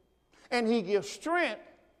 And he gives strength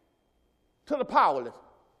to the powerless.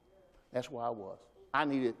 That's where I was. I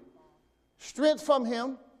needed strength from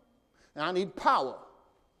him, and I need power.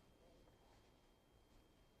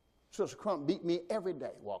 Sister Crump beat me every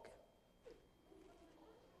day walking.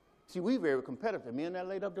 See, we very competitive. Me and that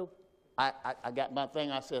lady up there, I got my thing.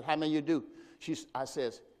 I said, how many you do? She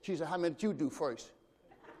said, how many did you do first?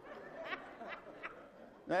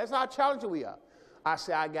 Now, that's how challenging we are. I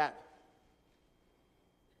said, I got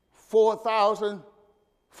 4,000,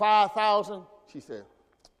 5,000. She said,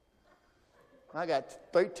 I got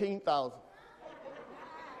 13,000.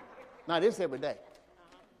 Now, this every day.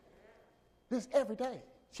 This every day.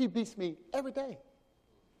 She beats me every day.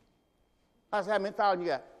 I said, how many thousand you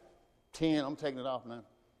got? 10. I'm taking it off now.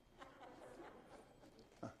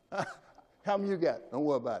 How many you got? Don't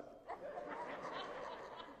worry about it.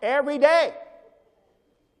 Every day.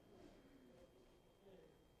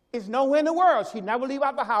 It's nowhere in the world. She never leave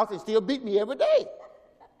out the house and still beat me every day.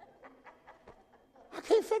 I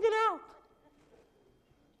can't figure it out.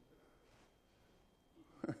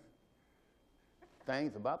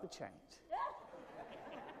 Things about to change.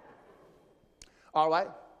 All right.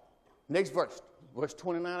 Next verse. Verse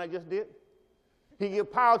 29 I just did. He gives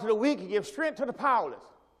power to the weak. He gives strength to the powerless.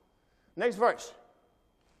 Next verse.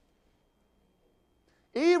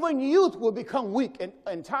 Even youth will become weak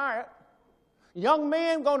and tired. Young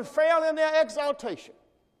men going to fail in their exaltation.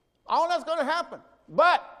 All that's going to happen.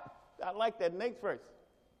 But, I like that next verse.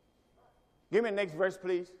 Give me the next verse,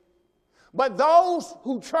 please. But those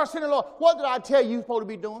who trust in the Lord, what did I tell you you're supposed to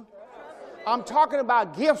be doing? I'm talking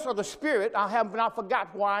about gifts of the Spirit. I have not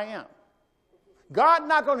forgot where I am. God's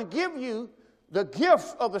not going to give you the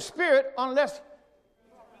gifts of the Spirit unless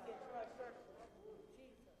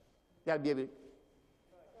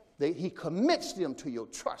He commits them to your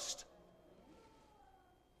trust.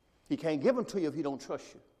 He can't give them to you if He don't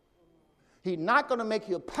trust you. He's not going to make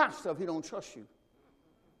you a pastor if He don't trust you.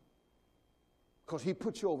 Because He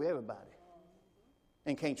puts you over everybody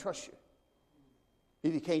and can't trust you.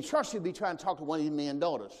 If He can't trust you, He'll be trying to talk to one of these men's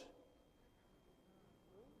daughters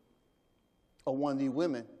or one of these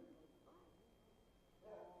women.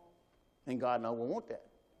 And God never want that.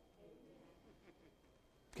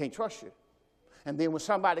 Can't trust you. And then when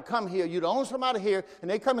somebody come here, you're the only somebody here, and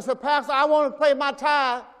they come and say, Pastor, I want to pay my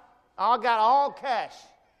tithe. I got all cash.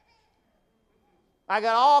 I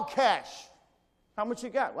got all cash. How much you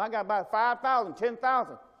got? Well, I got about 5,000,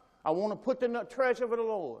 10,000. I want to put in the treasure of the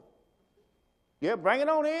Lord. Yeah, bring it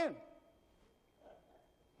on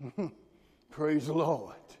in. Praise the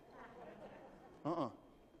Lord.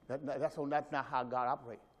 That's not how God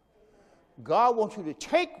operates. God wants you to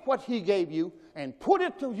take what He gave you and put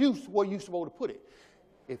it to use where you're supposed to put it.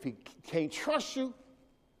 If He can't trust you,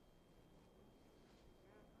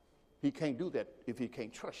 He can't do that if He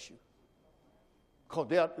can't trust you.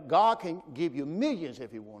 Because God can give you millions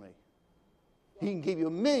if He wants to. He can give you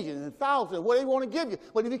millions and thousands, whatever He want to give you.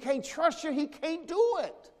 But if He can't trust you, He can't do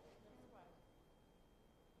it.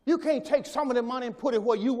 You can't take some of the money and put it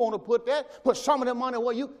where you want to put that. Put some of the money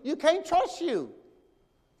where you can't trust you.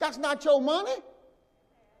 That's not your money.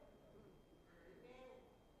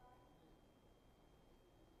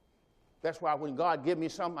 That's why when God gives me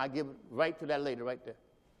something, I give it right to that lady right there.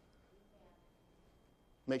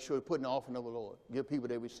 Make sure you put an offering of the Lord. Give people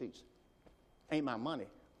their receipts. Ain't my money.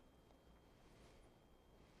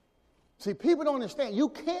 See, people don't understand. You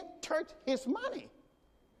can't touch His money.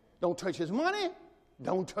 Don't touch His money.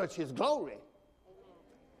 Don't touch His glory.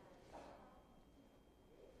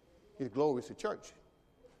 His glory is the church.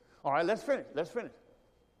 All right, let's finish.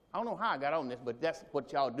 I don't know how I got on this, but that's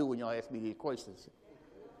what y'all do when y'all ask me these questions.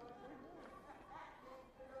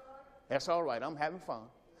 That's all right. I'm having fun.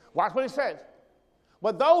 Watch what it says.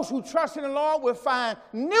 But those who trust in the Lord will find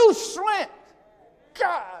new strength.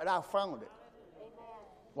 God, I found it.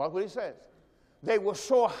 Watch what it says. They will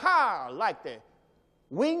soar high like the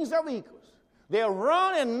wings of eagles. They'll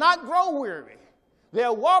run and not grow weary.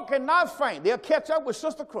 They'll walk and not faint. They'll catch up with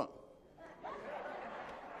Sister Crump.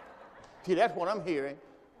 See, that's what I'm hearing.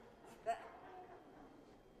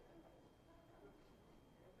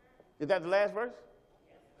 Is that the last verse?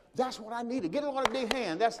 That's what I needed. Get it on a big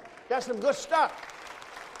hand. That's some good stuff.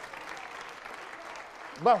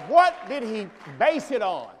 But what did He base it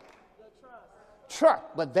on? Trust.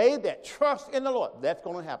 But they that trust in the Lord, that's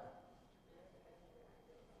going to happen.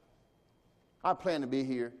 I plan to be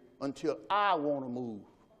here until I want to move.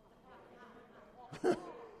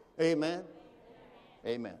 Amen.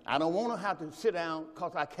 Amen. I don't want to have to sit down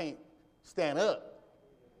because I can't stand up.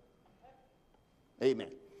 Amen.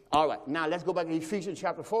 All right. Now let's go back to Ephesians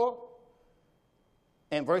chapter 4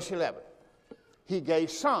 and verse 11. He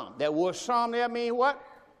gave some. That word some there mean what?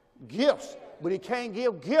 Gifts. But He can't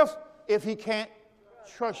give gifts if He can't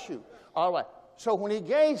trust you. All right. So when He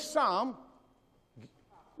gave some,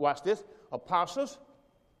 watch this, apostles,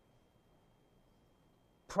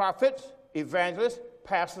 prophets, evangelists,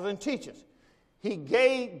 pastors, and teachers. He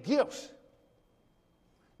gave gifts.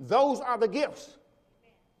 Those are the gifts.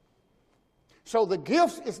 So the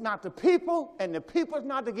gifts is not the people, and the people is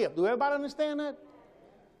not the gift. Do everybody understand that?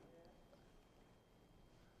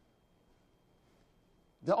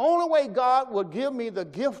 The only way God will give me the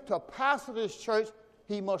gift to pastor this church,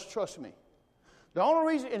 He must trust me. The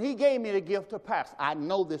only reason, and He gave me the gift to pastor. I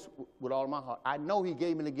know this with all my heart. I know He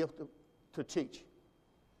gave me the gift to teach.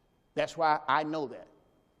 That's why I know that.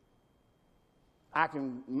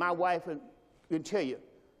 My wife can tell you,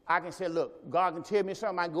 I can say, look, God can tell me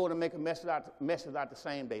something, I can go and make a message out the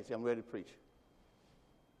same day, say I'm ready to preach.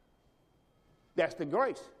 That's the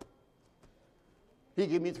grace. He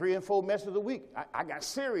give me 3 and 4 messages a week. I got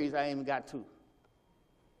series I ain't even got 2.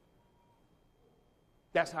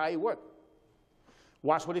 That's how he works.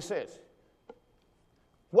 Watch what he says.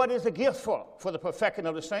 What is the gift for? For the perfecting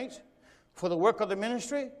of the saints, for the work of the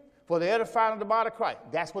ministry, for the edifying of the body of Christ.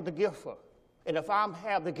 That's what the gift for. And if I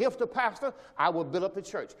have the gift of pastor, I will build up the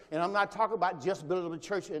church. And I'm not talking about just building up the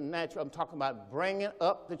church in natural. I'm talking about bringing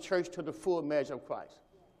up the church to the full measure of Christ.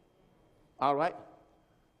 All right?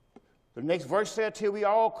 The next verse said, till we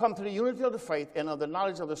all come to the unity of the faith and of the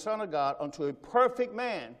knowledge of the Son of God, unto a perfect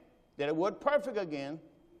man, that word perfect again,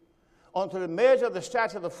 unto the measure of the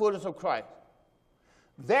stature of the fullness of Christ,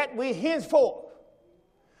 that we henceforth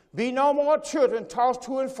be no more children, tossed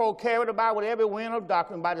to and fro, carried about with every wind of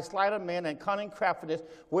doctrine by the sleight of men and cunning craftiness,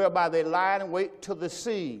 whereby they lie and wait to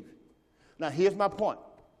deceive. Now, here's my point.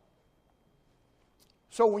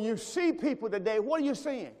 So when you see people today, what are you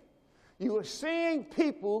seeing? You are seeing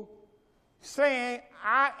people saying,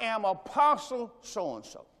 I am apostle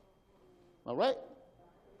so-and-so. All right?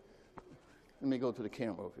 Let me go to the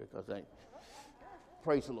camera over here, because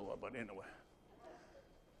praise the Lord, but anyway.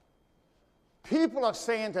 People are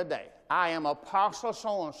saying today, I am apostle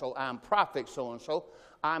so-and-so, I am prophet so-and-so,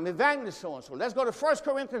 I am evangelist so-and-so. Let's go to 1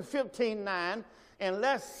 Corinthians 15:9, and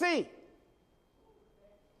let's see.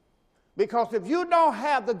 Because if you don't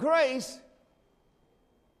have the grace,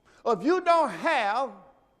 if you don't have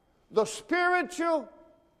the spiritual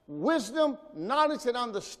wisdom, knowledge, and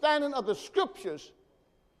understanding of the scriptures,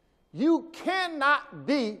 you cannot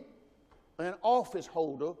be an office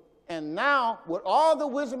holder. And now, with all the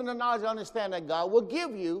wisdom and the knowledge and understanding that God will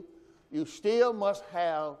give you, you still must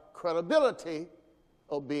have credibility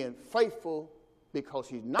of being faithful, because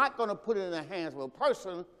he's not going to put it in the hands of a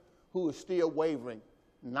person who is still wavering.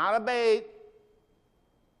 Not a babe,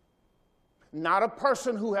 not a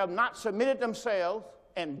person who have not submitted themselves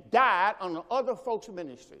and died on the other folks'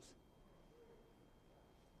 ministries.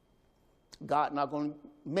 God not going to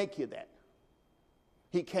make you that.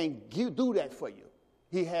 He can't do that for you.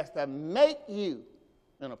 He has to make you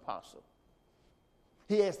an apostle.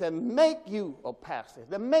 He has to make you a pastor,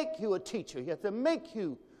 to make you a teacher. He has to make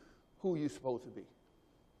you who you're supposed to be.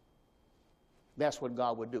 That's what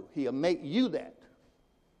God would do. He'll make you that.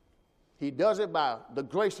 He does it by the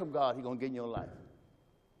grace of God he's going to get in your life.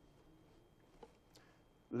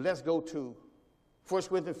 Let's go to 1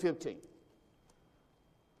 Corinthians 15.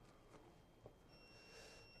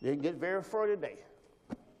 Didn't get very far today,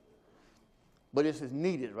 but this is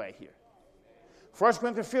needed right here. 1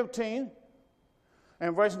 Corinthians 15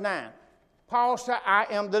 and verse 9. Paul said, I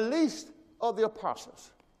am the least of the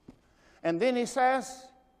apostles. And then he says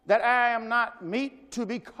that I am not meet to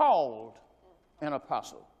be called an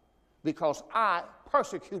apostle, because I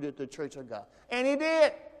persecuted the church of God. And he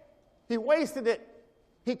did. He wasted it.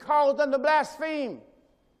 He called them to blaspheme.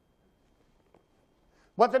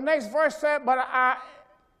 But the next verse said,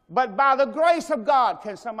 but by the grace of God.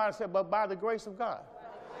 Can somebody say, but by the grace of God?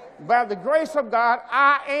 By the grace of God,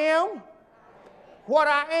 I am what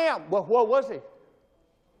I am. But what was he?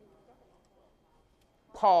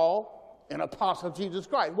 Paul, an apostle of Jesus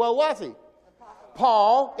Christ. What was he?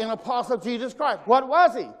 Paul, an apostle of Jesus Christ. What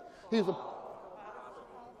was he?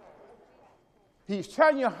 He's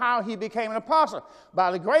telling you how he became an apostle.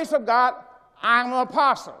 By the grace of God, I'm an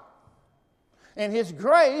apostle. And his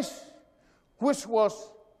grace, which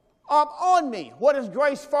was up on me. What is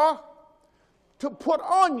grace for? To put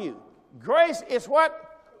on you. Grace is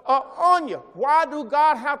what? Up on you. Why do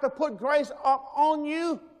God have to put grace up on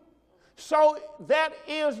you? So that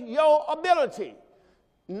is your ability.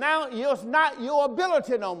 Now it's not your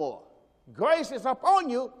ability no more. Grace is up on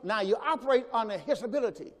you. Now you operate under his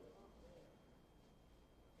ability.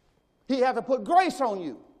 He has to put grace on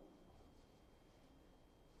you.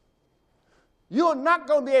 You're not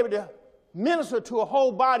going to be able to minister to a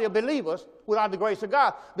whole body of believers without the grace of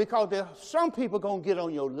God, because there's some people going to get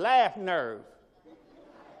on your last nerve.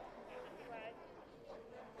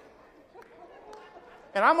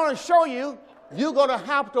 And I'm going to show you, you're going to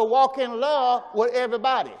have to walk in love with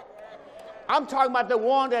everybody. I'm talking about the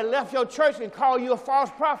one that left your church and called you a false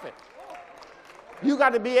prophet. You got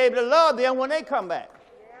to be able to love them when they come back,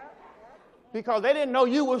 because they didn't know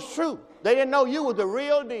you was true. They didn't know you was the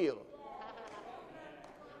real deal.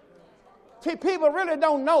 See, people really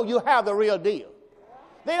don't know you have the real deal.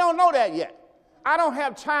 They don't know that yet. I don't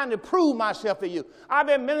have time to prove myself to you. I've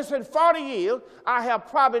been ministering 40 years. I have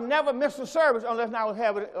probably never missed a service unless I was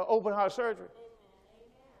having open heart surgery.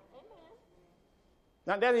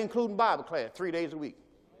 Now, that including Bible class, 3 days a week.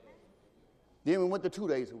 Then we went to 2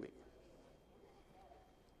 days a week.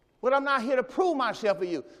 But I'm not here to prove myself to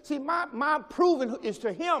you. See, my proving is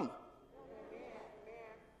to him.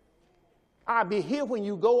 I'll be here when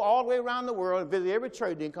you go all the way around the world and visit every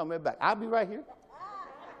church, then come back. I'll be right here.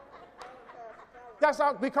 That's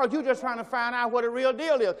all because you're just trying to find out what the real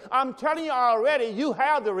deal is. I'm telling you already, you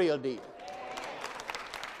have the real deal.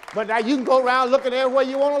 But now you can go around looking everywhere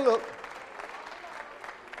you want to look.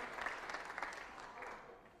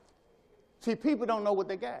 See, people don't know what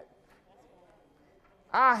they got.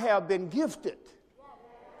 I have been gifted.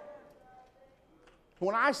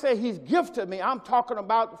 When I say he's gifted me, I'm talking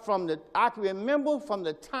about I can remember from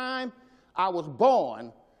the time I was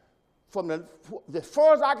born, from the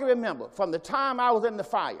first I can remember, from the time I was in the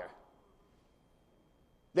fire.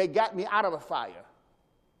 They got me out of the fire.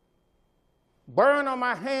 Burn on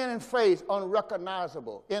my hand and face,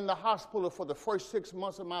 unrecognizable. In the hospital for the first 6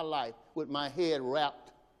 months of my life with my head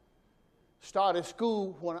wrapped. Started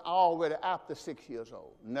school when already after 6 years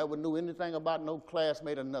old. Never knew anything about no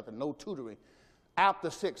classmate or nothing, no tutoring. After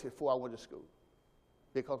 6 before I went to school.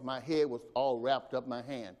 Because my head was all wrapped up my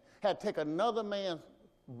hand. Had to take another man's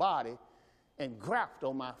body and graft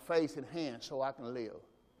on my face and hands so I can live.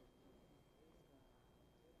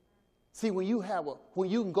 See, when you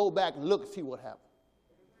can go back and look and see what happened,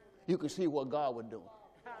 you can see what God was doing.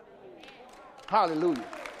 Hallelujah.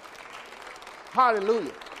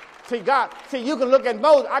 Hallelujah. See, you can look at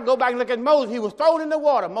Moses. I go back and look at Moses. He was thrown in the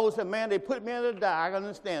water. Moses said, man, they put me in to die. I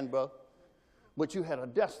understand, bro. But you had a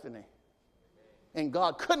destiny. And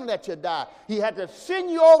God couldn't let you die. He had to send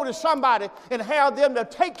you over to somebody and have them to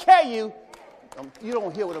take care of you. You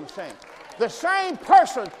don't hear what I'm saying. The same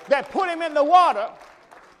person that put him in the water,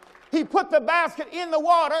 he put the basket in the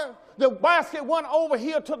water. The basket went over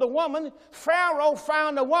here to the woman. Pharaoh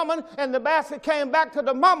found the woman, and the basket came back to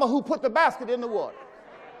the mama who put the basket in the water.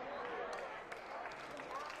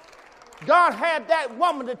 God had that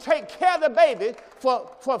woman to take care of the baby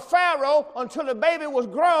for Pharaoh until the baby was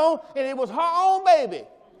grown, and it was her own baby.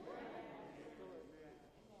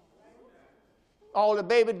 All the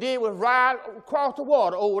baby did was ride across the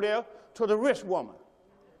water over there to the rich woman.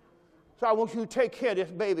 So I want you to take care of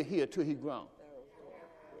this baby here till he's grown.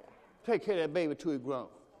 Take care of that baby till he's grown.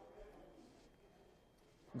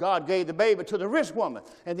 God gave the baby to the rich woman.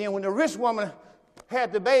 And then when the rich woman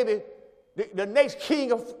had the baby, the next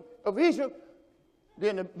king of Egypt,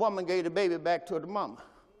 then the woman gave the baby back to the mama.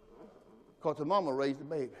 Because the mama raised the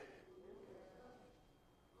baby.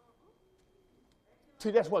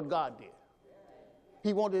 See, that's what God did.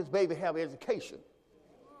 He wanted his baby to have education.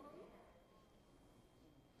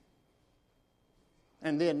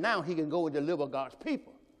 And then now he can go and deliver God's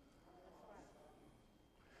people.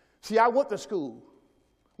 See, I went to school,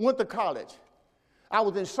 went to college. I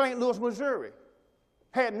was in St. Louis, Missouri,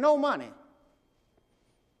 had no money.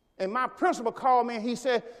 And my principal called me and he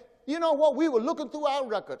said, you know what, we were looking through our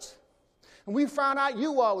records and we found out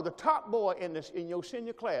you were the top boy in your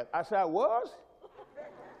senior class. I said, I was?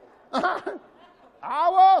 I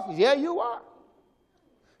was? Yeah, you are.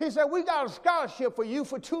 He said, we got a scholarship for you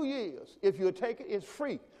for 2 years. If you'll take it, it's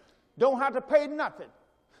free. Don't have to pay nothing.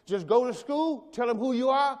 Just go to school, tell them who you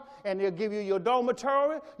are, and they'll give you your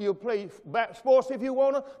dormitory. You'll play sports if you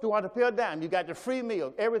want to. Don't have to pay a dime. You got the free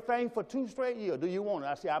meal, everything for 2 straight years. Do you want it?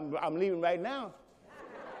 I said, I'm leaving right now.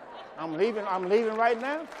 I'm leaving right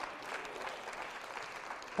now.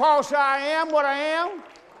 Paul said, I am what I am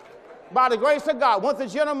by the grace of God. Once the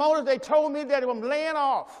General Motors, they told me that I'm laying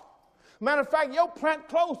off. Matter of fact, your plant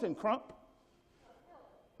closed in Crump.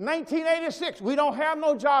 1986, we don't have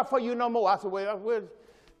no job for you no more. I said, well,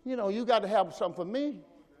 you know, you got to have something for me.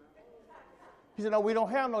 He said, no, we don't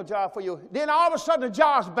have no job for you. Then all of a sudden, the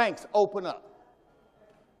jobs banks open up.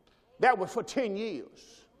 That was for 10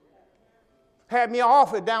 years. Had me an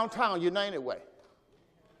office downtown United Way.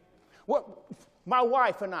 Well, my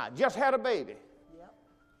wife and I just had a baby. Yep.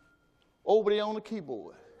 Over there on the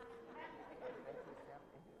keyboard.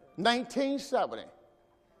 1970.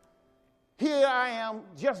 Here I am,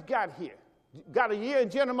 just got here. Got a year in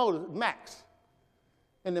General Motors, max.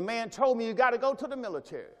 And the man told me, you got to go to the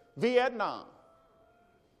military, Vietnam.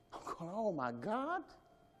 I'm going, oh my God,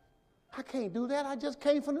 I can't do that. I just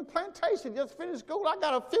came from the plantation, just finished school. I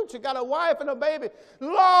got a future, got a wife and a baby.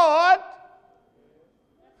 Lord!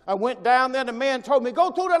 I went down there, the man told me,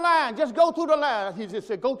 go through the line, just go through the line. He just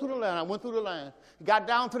said, go through the line. I went through the line. Got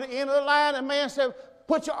down to the end of the line, and the man said,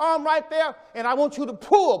 put your arm right there, and I want you to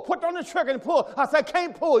pull. Put on the trigger and pull. I said, I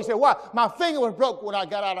can't pull. He said, why? My finger was broke when I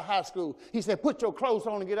got out of high school. He said, put your clothes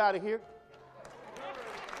on and get out of here.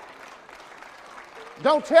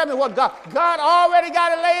 Don't tell me what God already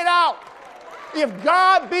got it laid out. If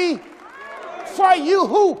God be for you,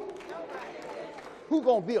 who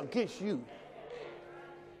gonna be against you?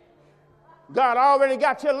 God already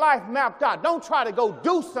got your life mapped out. Don't try to go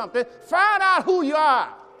do something. Find out who you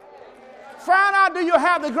are. Find out, do you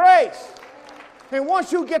have the grace? And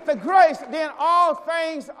once you get the grace, then all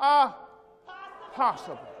things are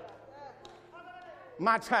possible.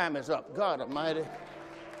 My time is up. God Almighty.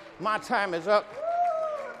 My time is up.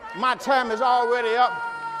 My time is already up.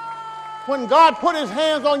 When God put his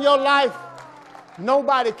hands on your life,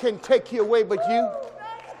 nobody can take you away but you.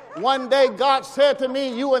 One day God said to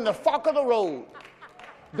me, you in the fork of the road.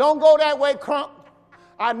 Don't go that way, Crump.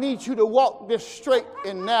 I need you to walk this straight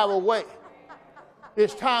and narrow way.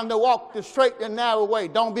 It's time to walk the straight and narrow way.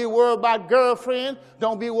 Don't be worried about girlfriend.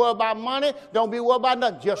 Don't be worried about money. Don't be worried about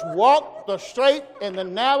nothing. Just walk the straight and the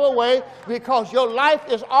narrow way, because your life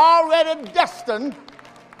is already destined.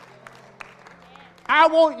 I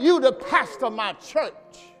want you to pastor my church.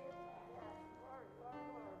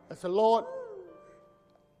 I said, Lord,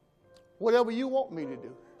 whatever you want me to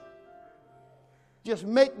do, just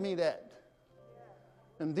make me that,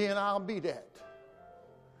 and then I'll be that.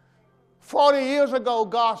 40 years ago,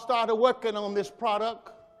 God started working on this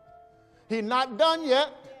product. He's not done yet,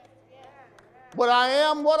 but I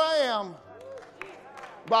am what I am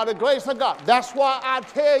by the grace of God. That's why I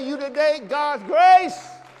tell you today, God's grace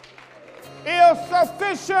is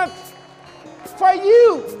sufficient for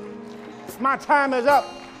you. My time is up.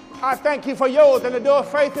 I thank you for yours, and the door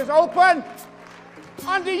of faith is open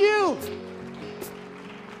unto you.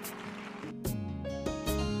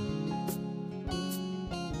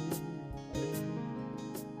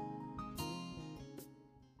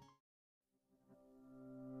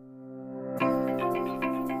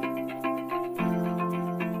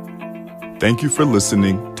 Thank you for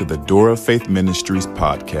listening to the Door of Faith Ministries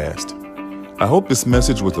podcast. I hope this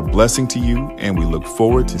message was a blessing to you, and we look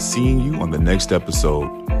forward to seeing you on the next episode.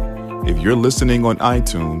 If you're listening on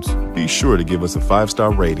iTunes, be sure to give us a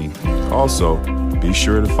 5-star rating. Also, be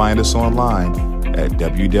sure to find us online at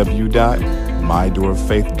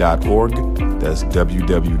www.mydooroffaith.org. That's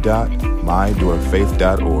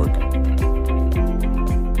www.mydooroffaith.org.